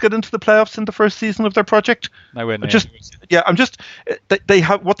Wolves get into the playoffs in the first season of their project? Nowhere near.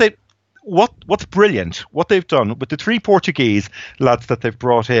 What's brilliant, what they've done with the 3 Portuguese lads that they've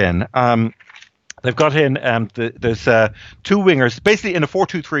brought in. They've got in, there's 2 wingers, basically in a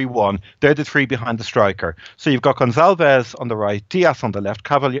 4-2-3-1. They're the 3 behind the striker. So you've got Gonçalves on the right, Diaz on the left,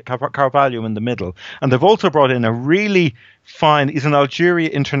 Carvalho in the middle. And they've also brought in a really fine, he's an Algeria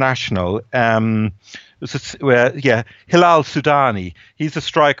international, Hilal Soudani. He's a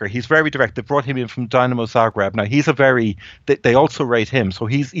striker. He's very direct. They brought him in from Dynamo Zagreb. Now he's they also rate him. So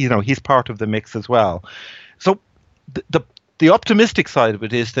he's part of the mix as well. So the optimistic side of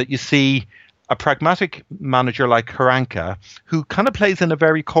it is that you see a pragmatic manager like Karanka, who kind of plays in a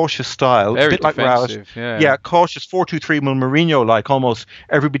very cautious style, very a bit defensive, like Rowett. Cautious 4-2-3, Mourinho, like almost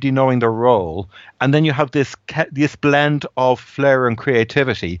everybody knowing their role, and then you have this blend of flair and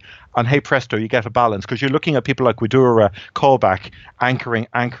creativity, and hey presto, you get a balance because you're looking at people like Widura, Kolbach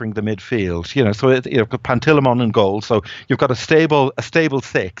anchoring the midfield. So Pantilimon in goal, so you've got a stable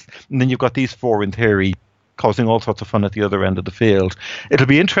 6, and then you've got these 4 in theory, causing all sorts of fun at the other end of the field. It'll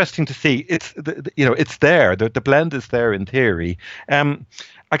be interesting to see. It's there. The blend is there in theory.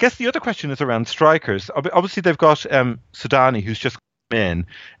 I guess the other question is around strikers. Obviously, they've got Soudani, who's just come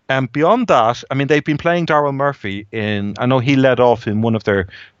in. Beyond that, I mean, they've been playing Darryl Murphy in. I know he led off in one of their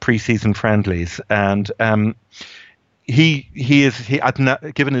pre-season friendlies, and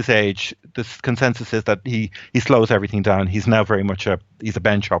given his age, the consensus is that he slows everything down. He's now very much he's a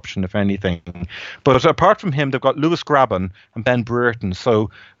bench option, if anything. But apart from him, they've got Lewis Graben and Ben Brereton.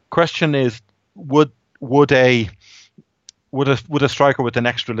 So question is, would a striker with an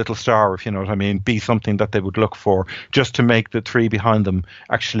extra little star, if you know what I mean, be something that they would look for just to make the 3 behind them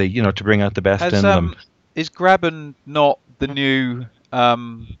actually, to bring out the best in them? Is Graben not the new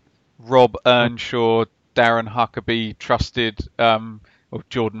Rob Earnshaw, Darren Huckabee trusted, or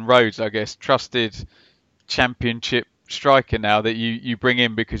Jordan Rhodes, I guess, trusted Championship striker now that you bring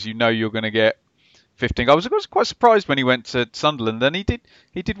in because you know you're going to get 15 goals? I was quite surprised when he went to Sunderland, and he did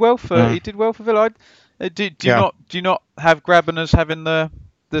well for Villa. Do you not have Graben as having the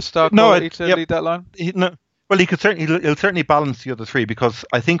star quality to lead that line? Well, he'll certainly balance the other 3, because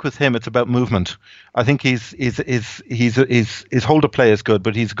I think with him it's about movement. I think his hold up play is good,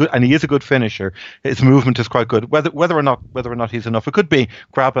 but he's good, and he is a good finisher. His movement is quite good. Whether or not he's enough, it could be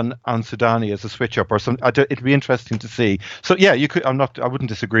Graben and Soudani as a switch up or some. It'd be interesting to see. So yeah, you could. I wouldn't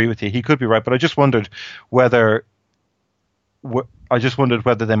disagree with you. He could be right, but I just wondered whether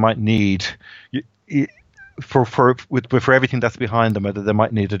they might need. For everything that's behind them, whether they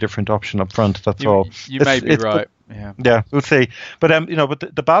might need a different option up front. That's all. You may be right. Yeah, we'll see. But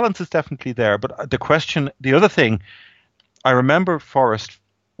but the balance is definitely there. But the other thing, I remember Forest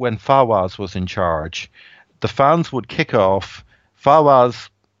when Fawaz was in charge, the fans would kick off. Fawaz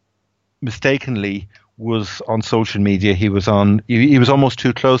mistakenly was on social media. He was almost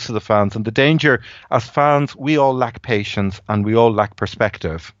too close to the fans, and the danger as fans, we all lack patience and we all lack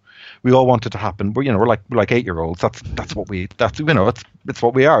perspective. We all want it to happen. We're like 8-year-olds. That's what we it's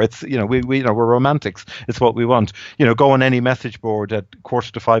what we are. It's we're romantics. It's what we want. Go on any message board at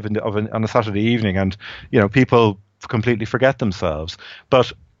 4:45 on a Saturday evening, and people completely forget themselves.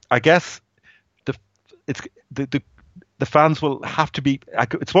 But I guess the fans will have to be.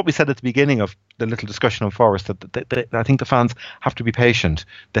 It's what we said at the beginning of the little discussion on Forest, that I think the fans have to be patient.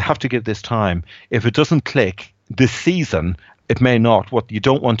 They have to give this time. If it doesn't click this season, it may not. What you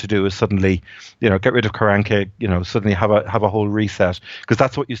don't want to do is suddenly, get rid of Karanka, suddenly have a whole reset, because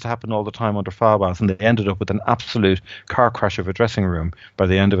that's what used to happen all the time under Fawaz, and they ended up with an absolute car crash of a dressing room by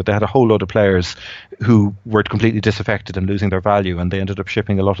the end of it. They had a whole load of players who were completely disaffected and losing their value, and they ended up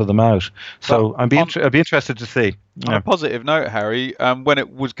shipping a lot of them out. So I'd be interested to see. On a positive note, Harry, when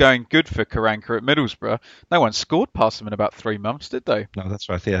it was going good for Karanka at Middlesbrough, no one scored past him in about 3 months, did they? No, that's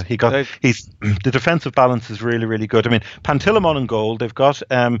right. Yeah, the defensive balance is really, really good. I mean, Pantilimon Solomon in goal. They've got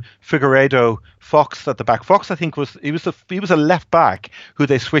Figueiredo, Fox at the back. Fox, I think, was a left back who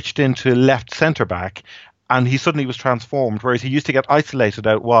they switched into left centre back. And he suddenly was transformed, whereas he used to get isolated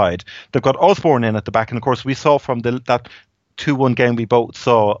out wide. They've got Osborne in at the back, and of course we saw from that 2-1 game we both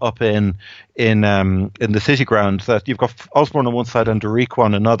saw up in the City ground that you've got Osborne on one side and Derek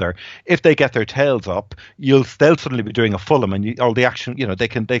on another. If they get their tails up, they'll suddenly be doing a Fulham, and all the action, they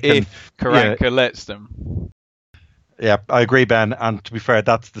can. If Karanka lets them. Yeah, I agree, Ben. And to be fair,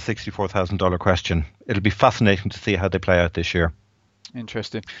 that's the $64,000 question. It'll be fascinating to see how they play out this year.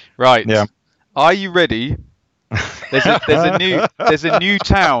 Interesting. Right. Yeah. Are you ready? There's a new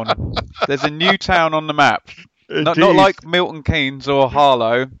town. There's a new town on the map. Not like Milton Keynes or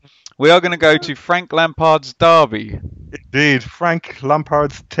Harlow. We are going to go to Frank Lampard's Derby. Indeed, Frank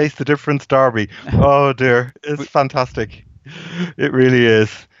Lampard's Taste the Difference Derby. Oh dear, it's fantastic. It really is.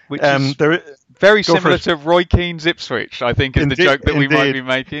 Which is very similar to Roy Keane's Ipswich, I think, is the joke that we might be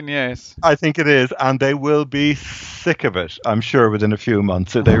making. Yes, I think it is, and they will be sick of it, I'm sure, within a few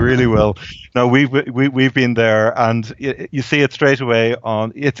months. They really will. No, we've been there, and you see it straight away.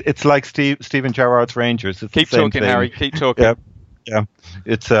 It's like Steven Gerrard's Rangers. It's keep the same talking, thing. Harry. Keep talking. Yeah.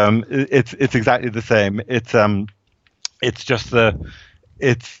 It's exactly the same. It's just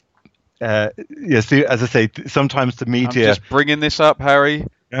see, as I say, sometimes the media. I'm just bringing this up, Harry.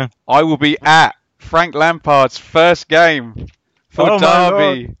 Yeah. I will be at Frank Lampard's first game for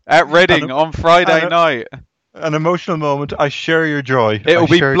Derby at Reading on Friday night. An emotional moment. I share your joy. It'll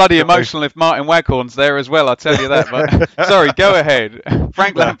be bloody emotional if Martin Waghorn's there as well, I'll tell you that. But sorry, go ahead.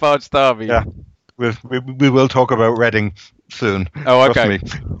 Frank Lampard's Derby. Yeah. We will talk about Reading soon. Oh, okay.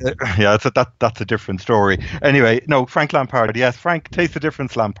 Trust me. Yeah, that's a different story. Anyway, no, Frank Lampard. Yes, Frank Taste the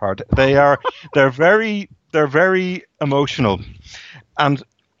Difference Lampard. They're very emotional. And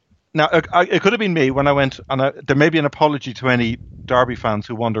now, it could have been me when I went, and there may be an apology to any Derby fans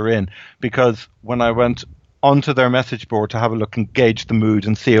who wander in, because when I went onto their message board to have a look and gauge the mood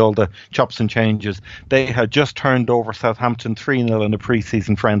and see all the chops and changes, they had just turned over Southampton 3-0 in a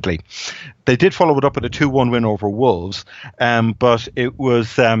pre-season friendly. They did follow it up with a 2-1 win over Wolves, but it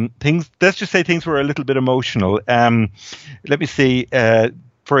was things. Let's just say things were a little bit emotional. Let me see.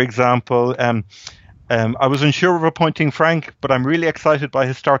 For example. I was unsure of appointing Frank, but I'm really excited by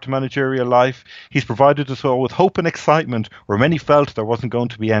his start to managerial life. He's provided us all with hope and excitement where many felt there wasn't going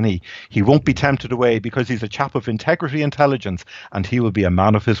to be any. He won't be tempted away because he's a chap of integrity, intelligence, and he will be a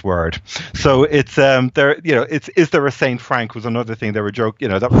man of his word. So it's is there a Saint Frank was another thing they were joking,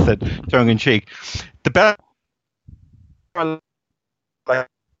 that was said tongue in cheek. The best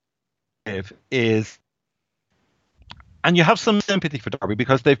is, and you have some sympathy for Derby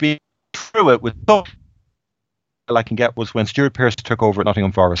because they've been through it with I can get was when Stuart Pearce took over at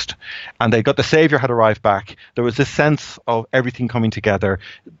Nottingham Forest and they got the saviour had arrived back. There was this sense of everything coming together.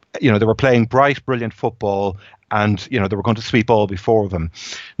 They were playing bright, brilliant football and, they were going to sweep all before them.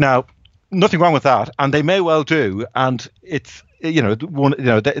 Now, nothing wrong with that. And they may well do. And it's,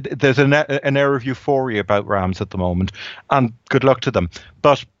 there's an air of euphoria about Rams at the moment and good luck to them.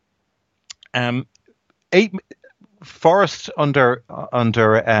 But Forest under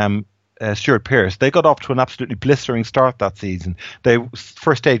Stuart Pearce, they got off to an absolutely blistering start that season.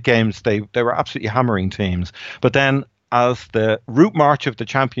 First 8 games, they were absolutely hammering teams. But then, as the route march of the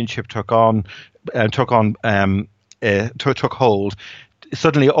championship took hold,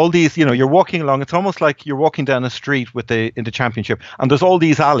 suddenly all these, you're walking along. It's almost like you're walking down a street in the championship, and there's all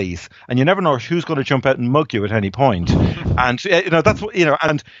these alleys, and you never know who's going to jump out and mug you at any point. And that's what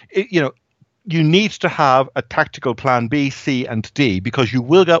you need to have a tactical plan B, C, and D because you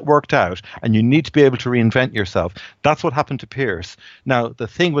will get worked out and you need to be able to reinvent yourself. That's what happened to Pearce. Now, the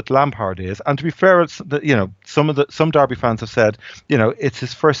thing with Lampard is, and to be fair, some Derby fans have said, it's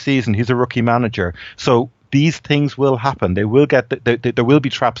his first season. He's a rookie manager. So these things will happen. They will there will be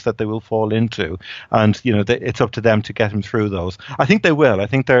traps that they will fall into, and it's up to them to get him through those. I think they will. I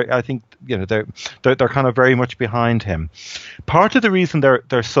think they're kind of very much behind him. Part of the reason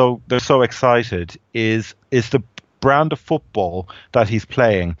they're so excited is the brand of football that he's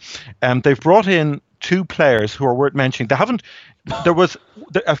playing, and they've brought in 2 players who are worth mentioning. They haven't. There was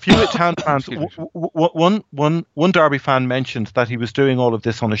a few town fans. One Derby fan mentioned that he was doing all of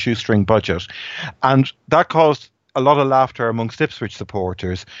this on a shoestring budget, and that caused a lot of laughter amongst Ipswich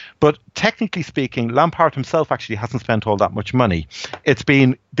supporters. But technically speaking, Lampard himself actually hasn't spent all that much money. It's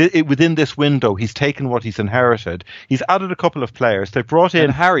been within this window. He's taken what he's inherited. He's added a couple of players. They brought in.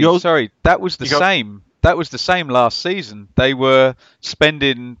 And Harry, that was the same. That was the same last season. They were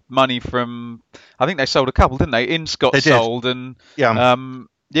spending money from. I think they sold a couple, didn't they? Inscott sold, and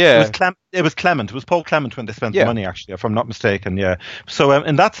Yeah. It was Clement. It was Paul Clement when they spent the money, actually, if I'm not mistaken. Yeah. So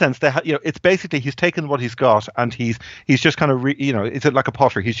in that sense, it's basically he's taken what he's got and he's just kind of is it like a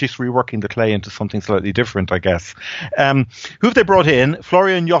potter? He's just reworking the clay into something slightly different, I guess. Who have they brought in?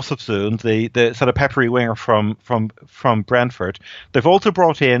 Florian Josefsson, the sort of peppery winger from Brentford. They've also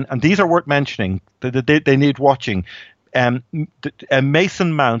brought in, and these are worth mentioning. They need watching.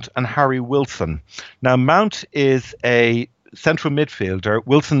 Mason Mount and Harry Wilson. Now Mount is a central midfielder.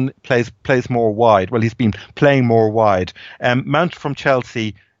 Wilson plays more wide. Well, he's been playing more wide. Mount from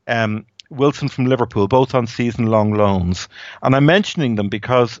Chelsea, Wilson from Liverpool, both on season-long loans. And I'm mentioning them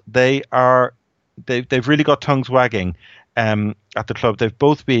because they've really got tongues wagging at the club. They've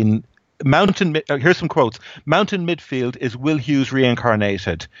both been here's some quotes. Mountain midfield is Will Hughes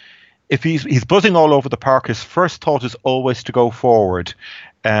reincarnated. If he's buzzing all over the park, his first thought is always to go forward.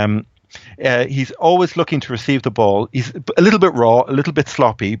 He's always looking to receive the ball. He's a little bit raw, a little bit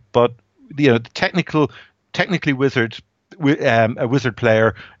sloppy, but technically a wizard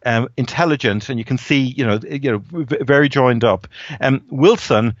player, intelligent, and you can see, very joined up.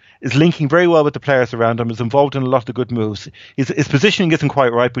 Wilson is linking very well with the players around him, is involved in a lot of the good moves. His positioning isn't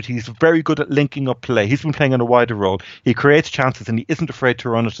quite right, but he's very good at linking up play. He's been playing in a wider role. He creates chances, and he isn't afraid to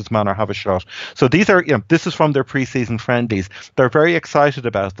run at his man or have a shot. So these are, this is from their pre-season friendlies. They're very excited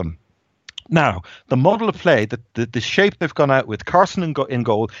about them. Now, the model of play, the shape they've gone out with, Carson in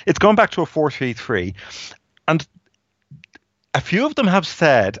goal, it's gone back to a 4-3-3. And a few of them have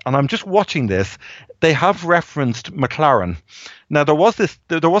said, and I'm just watching this, they have referenced McLaren. Now, there was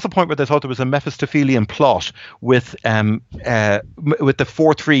a point where they thought there was a Mephistophelian plot with the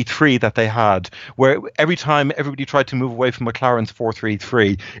 4-3-3 that they had, where every time everybody tried to move away from McLaren's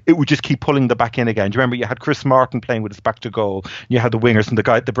 4-3-3, it would just keep pulling them back in again. Do you remember you had Chris Martin playing with his back to goal, and you had the wingers and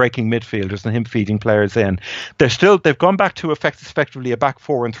the breaking midfielders and him feeding players in. They've gone back to effectively a back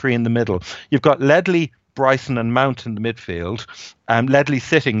 4 and 3 in the middle. You've got Ledley, Bryson and Mount in the midfield. Ledley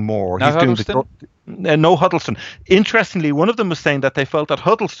sitting more. No Huddleston? No Huddleston. Interestingly, one of them was saying that they felt that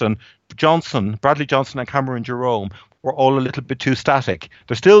Huddleston, Bradley Johnson and Cameron Jerome were all a little bit too static.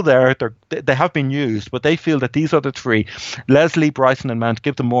 They're still there. They have been used, but they feel that these other three, Leslie, Bryson and Mount,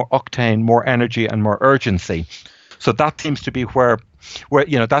 give them more octane, more energy and more urgency. So that seems to be where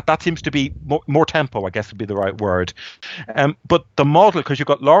that seems to be more tempo, I guess would be the right word. But the model, because you've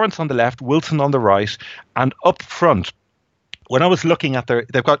got Lawrence on the left, Wilson on the right, and up front, when I was looking at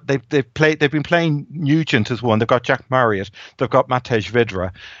they've been playing Nugent as one. They've got Jack Marriott. They've got Matej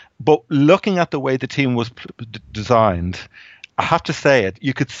Vidra. But looking at the way the team was designed, I have to say it.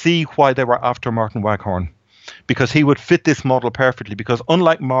 You could see why they were after Martin Waghorn, because he would fit this model perfectly. Because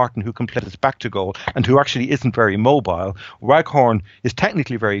unlike Martin, who can play his back to goal and who actually isn't very mobile, Waghorn is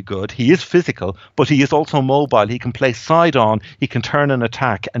technically very good. He is physical, but he is also mobile. He can play side on. He can turn and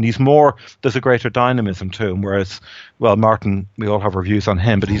attack, and there's a greater dynamism to him. Whereas, well, Martin, we all have our views on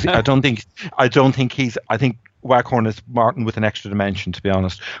him, but I think Waghorn is Martin with an extra dimension, to be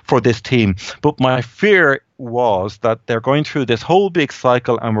honest, for this team. But my fear was that they're going through this whole big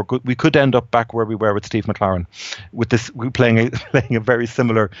cycle, and we could end up back where we were with Steve McLaren, with this playing a very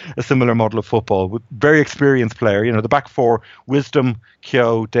similar model of football with very experienced player. The back four: Wisdom,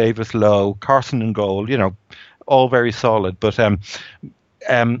 Keogh, Davis, Lowe, Carson in goal. All very solid, but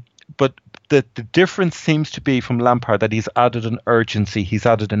the difference seems to be from Lampard that he's added an urgency, he's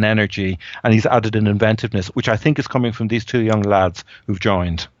added an energy, and he's added an inventiveness, which I think is coming from these two young lads who've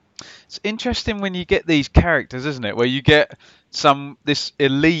joined. It's interesting when you get these characters, isn't it? Where you get this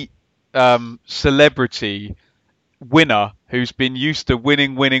elite celebrity winner who's been used to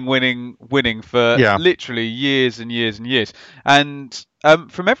winning for literally years and years and years. And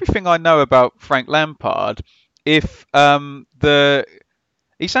from everything I know about Frank Lampard, he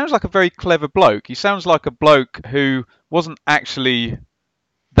sounds like a very clever bloke. He sounds like a bloke who wasn't actually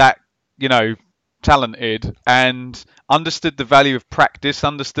that, talented, and understood the value of practice,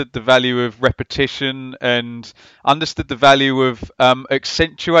 understood the value of repetition, and understood the value of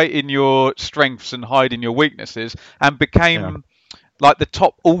accentuating your strengths and hiding your weaknesses, and became like the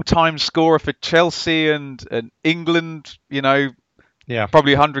top all-time scorer for Chelsea and England,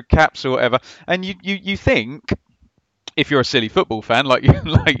 probably 100 caps or whatever. And you think, if you're a silly football fan, like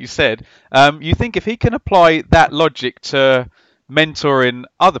you said, you think if he can apply that logic to mentoring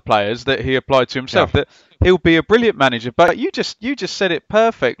other players that he applied to himself, that he'll be a brilliant manager. But you just said it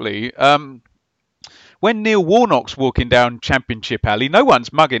perfectly. When Neil Warnock's walking down Championship Alley, no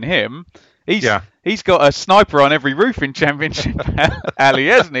one's mugging him. He's got a sniper on every roof in Championship Alley,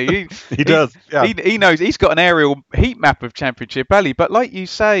 hasn't he? He does. Yeah. He knows. He's got an aerial heat map of Championship Alley. But like you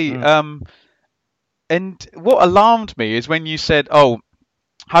say. And what alarmed me is when you said,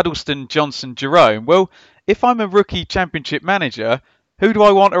 Huddlestone, Johnson, Jerome. Well, if I'm a rookie Championship manager, who do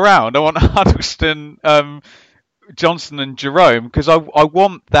I want around? I want Huddlestone, Johnson, and Jerome, because I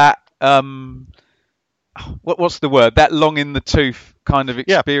want that. What's the word? That long in the tooth kind of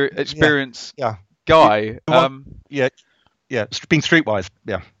experience guy. Being streetwise.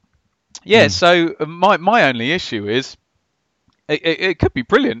 Yeah. So my only issue is it could be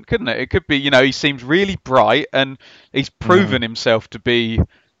brilliant, couldn't it? It could be, he seems really bright and he's proven himself to be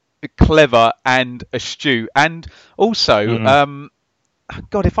clever and astute, and also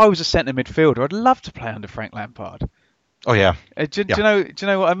God, if I was a centre midfielder, I'd love to play under Frank Lampard. Oh yeah. Do you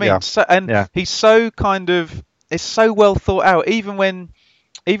know what I mean? Yeah. So, he's so it's so well thought out. Even when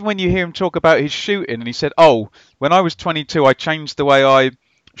you hear him talk about his shooting, and he said, when I was 22, I changed the way I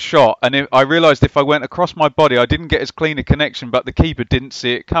shot, and I realised if I went across my body, I didn't get as clean a connection, but the keeper didn't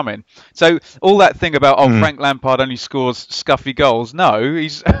see it coming. So all that thing about Frank Lampard only scores scuffy goals. No,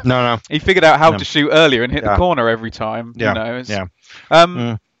 he's no. He figured out how to shoot earlier and hit the corner every time.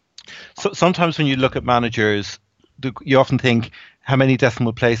 So sometimes when you look at managers, you often think, how many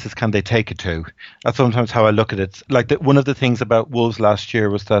decimal places can they take it to? That's sometimes how I look at it. Like one of the things about Wolves last year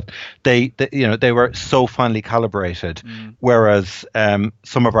was that they were so finely calibrated, whereas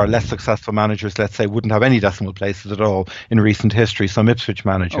some of our less successful managers, let's say, wouldn't have any decimal places at all in recent history. Some Ipswich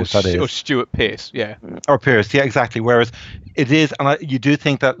managers, or Stuart Pearce, or Pearce, exactly. Whereas it is, and you do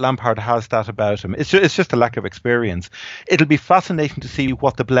think that Lampard has that about him. It's just a lack of experience. It'll be fascinating to see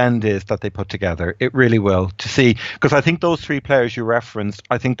what the blend is that they put together. It really will, to see, because I think those three players you referenced,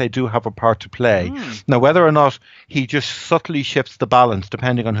 I think they do have a part to play. Now, whether or not he just subtly shifts the balance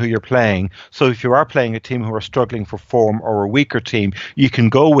depending on who you're playing. So if you are playing a team who are struggling for form, or a weaker team, you can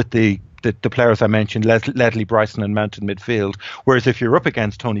go with the players I mentioned, Ledley, Bryson and Mount in midfield. Whereas if you're up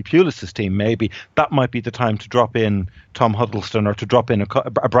against Tony Pulis's team, maybe that might be the time to drop in Tom Huddlestone, or to drop in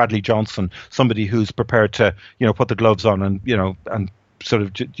a Bradley Johnson, somebody who's prepared to put the gloves on and sort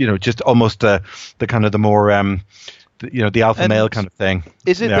of just almost the kind of the more the alpha male kind of thing.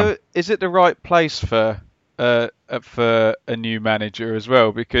 Is it the right place for a new manager as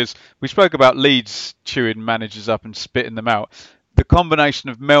well? Because we spoke about Leeds chewing managers up and spitting them out. The combination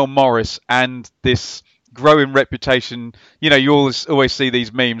of Mel Morris and this growing reputation, you always see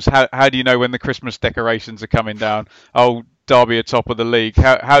these memes. How do you know when the Christmas decorations are coming down? Oh, Derby are top of the league.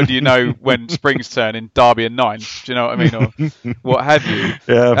 How do you know when spring's turning? Derby are 9. Do you know what I mean? Or what have you?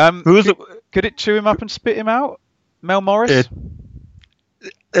 Yeah. Could it chew him up and spit him out? Mel Morris?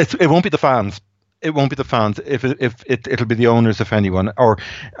 It won't be the fans. It won't be the fans. It'll be the owners, if anyone.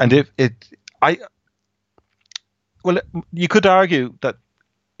 You could argue that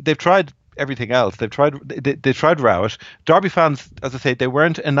they've tried everything else. They tried Rowett. Derby fans, as I say, they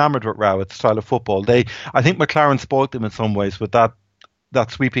weren't enamoured with Rowett's style of football. I think McLaren spoilt them in some ways with that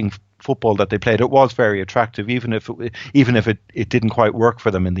sweeping football that they played. It was very attractive, even if it didn't quite work for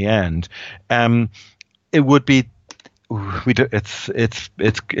them in the end. It would be. It's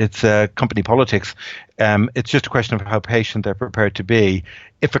company politics. It's just a question of how patient they're prepared to be.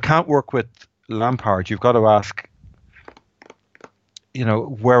 If it can't work with Lampard, you've got to ask,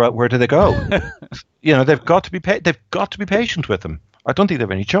 where do they go? They've got to be patient with them. I don't think they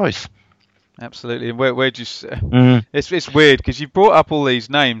have any choice. Absolutely. And where'd you? It's weird because you brought up all these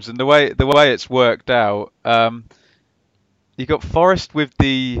names, and the way it's worked out. You got Forest with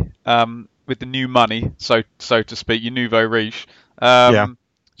the new money, so to speak, your nouveau riche.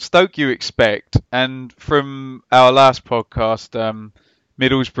 Stoke you expect, and from our last podcast,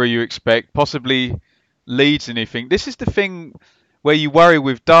 Middlesbrough you expect, possibly Leeds anything. This is the thing where you worry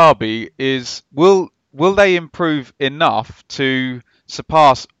with Derby is will they improve enough to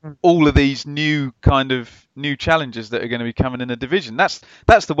surpass all of these new challenges that are going to be coming in the division? That's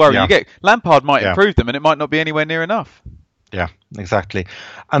the worry you get. Lampard might improve them, and it might not be anywhere near enough. Yeah, exactly.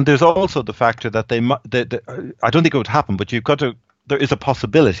 And there's also the factor that I don't think it would happen, but there is a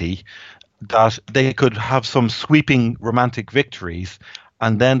possibility that they could have some sweeping romantic victories,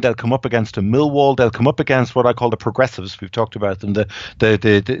 and then they'll come up against a Millwall. They'll come up against what I call the progressives. We've talked about them,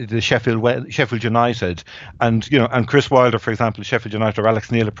 the Sheffield United, and Chris Wilder, for example, Sheffield United, or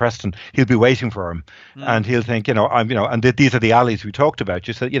Alex Neil at Preston. He'll be waiting for him, and he'll think, and these are the alleys we talked about.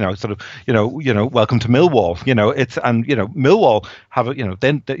 Just welcome to Millwall. Millwall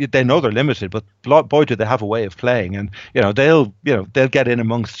have they know they're limited, but boy, do they have a way of playing, and they'll get in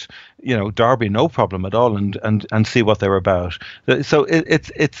amongst Derby no problem at all, and see what they're about. So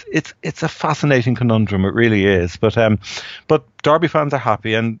it's a fascinating conundrum. It really is. But Derby fans are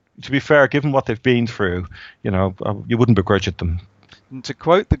happy, and to be fair, given what they've been through, you wouldn't begrudge it them. And to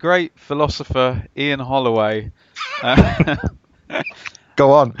quote the great philosopher Ian Holloway,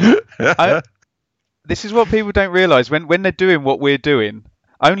 Go on. This is what people don't realise when they're doing what we're doing.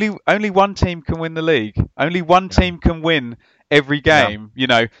 Only one team can win the league. Only one team can win every game. You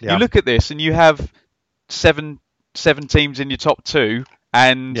look at this and you have seven teams in your top 2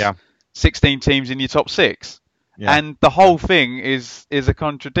 and 16 teams in your top 6. And the whole thing is a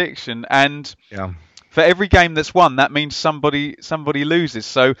contradiction. And for every game that's won, that means somebody loses.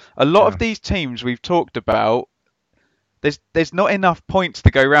 So a lot of these teams we've talked about, there's not enough points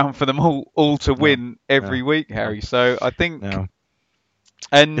to go round for them all to win every week, Harry. So I think,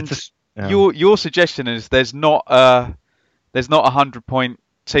 your suggestion is there's not a 100-point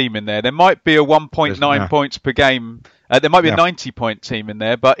team in there. There might be a 1.9 points per game. There might be a 90-point team in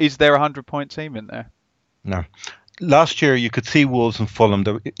there, but is there a 100-point team in there? No. Last year, you could see Wolves and Fulham.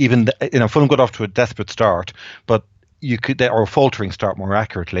 Fulham got off to a desperate start, but or a faltering start, more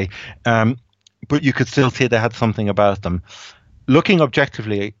accurately. But you could still see they had something about them. Looking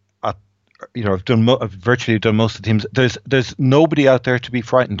objectively at, I've virtually done most of the teams. There's nobody out there to be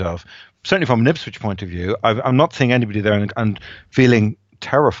frightened of. Certainly from an Ipswich point of view, I'm not seeing anybody there and feeling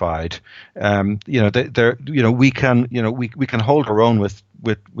terrified. We can hold our own with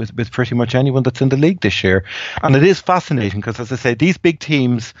pretty much anyone that's in the league this year. And it is fascinating because, as I say, these big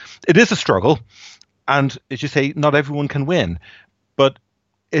teams, it is a struggle. And as you say, not everyone can win. But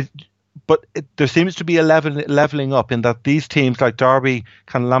there seems to be a leveling up in that these teams like Derby,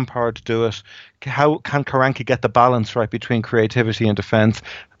 can Lampard do it? How can Karanka get the balance right between creativity and defence?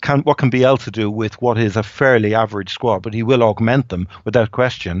 What can Bielsa do with what is a fairly average squad? But he will augment them without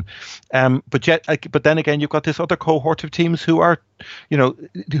question. But then again, you've got this other cohort of teams who are,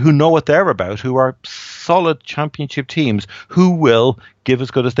 who know what they're about, who are solid championship teams, who will give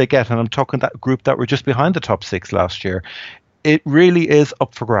as good as they get. And I'm talking that group that were just behind the top 6 last year. It really is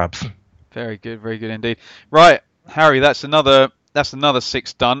up for grabs. Very good indeed. Right, Harry, that's another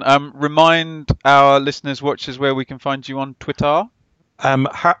 6 done. Remind our listeners, watchers, where we can find you on Twitter.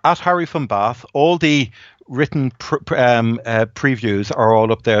 At Harry from Bath. All the written previews are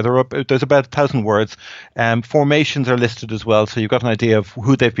all up there. There's about 1,000 words. Formations are listed as well, so you've got an idea of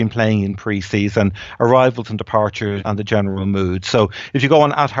who they've been playing in pre-season, arrivals and departures, and the general mood. So if you go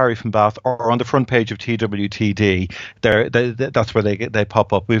on at Harry from Bath or on the front page of TWTD, that's where they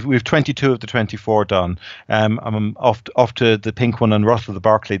pop up. We've 22 of the 24 done. I'm off to the pink one on Russell the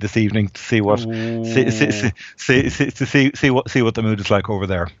Barclay this evening to see what see what the mood is like over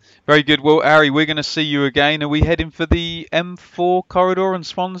there. Very good. Well, Harry, we're going to see you again. Are we heading for the M4 corridor in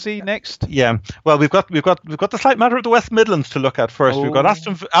Swansea next? Yeah. Well, we've got the slight matter of the West Midlands to look at first. We've got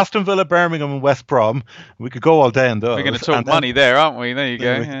Aston Villa, Birmingham, and West Brom. We could go all day on those. We're going to talk money there, aren't we? There you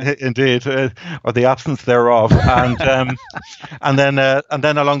go. Yeah. Indeed, or the absence thereof. And and then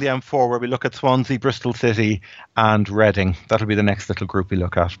along the M4 where we look at Swansea, Bristol City, and Reading. That'll be the next little group we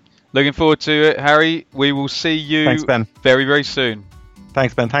look at. Looking forward to it, Harry. We will see you Thanks, Ben. Very, very soon.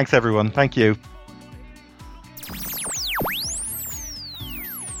 Thanks, Ben. Thanks, everyone. Thank you.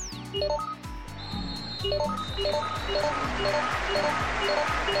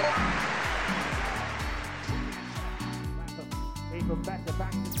 Even better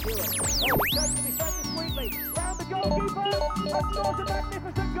back to Stewart. Oh, he takes the defender sweetly. Round the goalkeeper. And scores a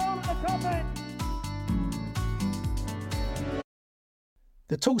magnificent goal at the top end.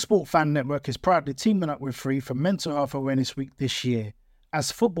 The TalkSport Fan Network is proudly teaming up with Free for Mental Health Awareness Week this year. As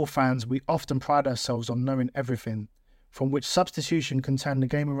football fans, we often pride ourselves on knowing everything, from which substitution can turn the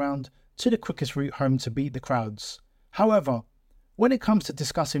game around to the quickest route home to beat the crowds. However, when it comes to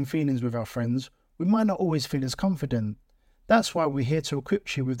discussing feelings with our friends, we might not always feel as confident. That's why we're here to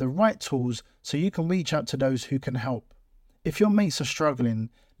equip you with the right tools so you can reach out to those who can help. If your mates are struggling,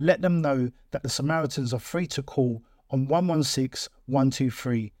 let them know that the Samaritans are free to call on 116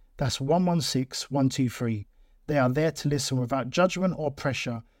 123. That's 116 123. They are there to listen without judgment or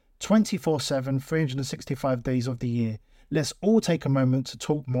pressure, 24/7, 365 days of the year. Let's all take a moment to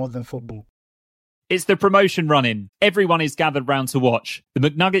talk more than football. It's the promotion run-in. Everyone is gathered round to watch. The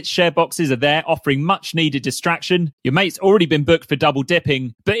McNuggets share boxes are there offering much needed distraction. Your mate's already been booked for double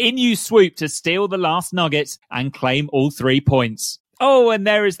dipping, but in you swoop to steal the last nugget and claim all 3 points. Oh, and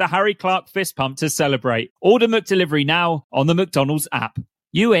there is the Harry Clark fist pump to celebrate. Order McDelivery now on the McDonald's app.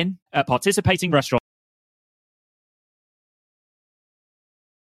 You in at participating restaurants.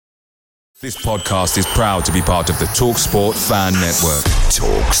 This podcast is proud to be part of the TalkSport Fan Network.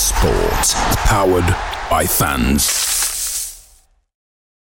 TalkSport. Powered by fans.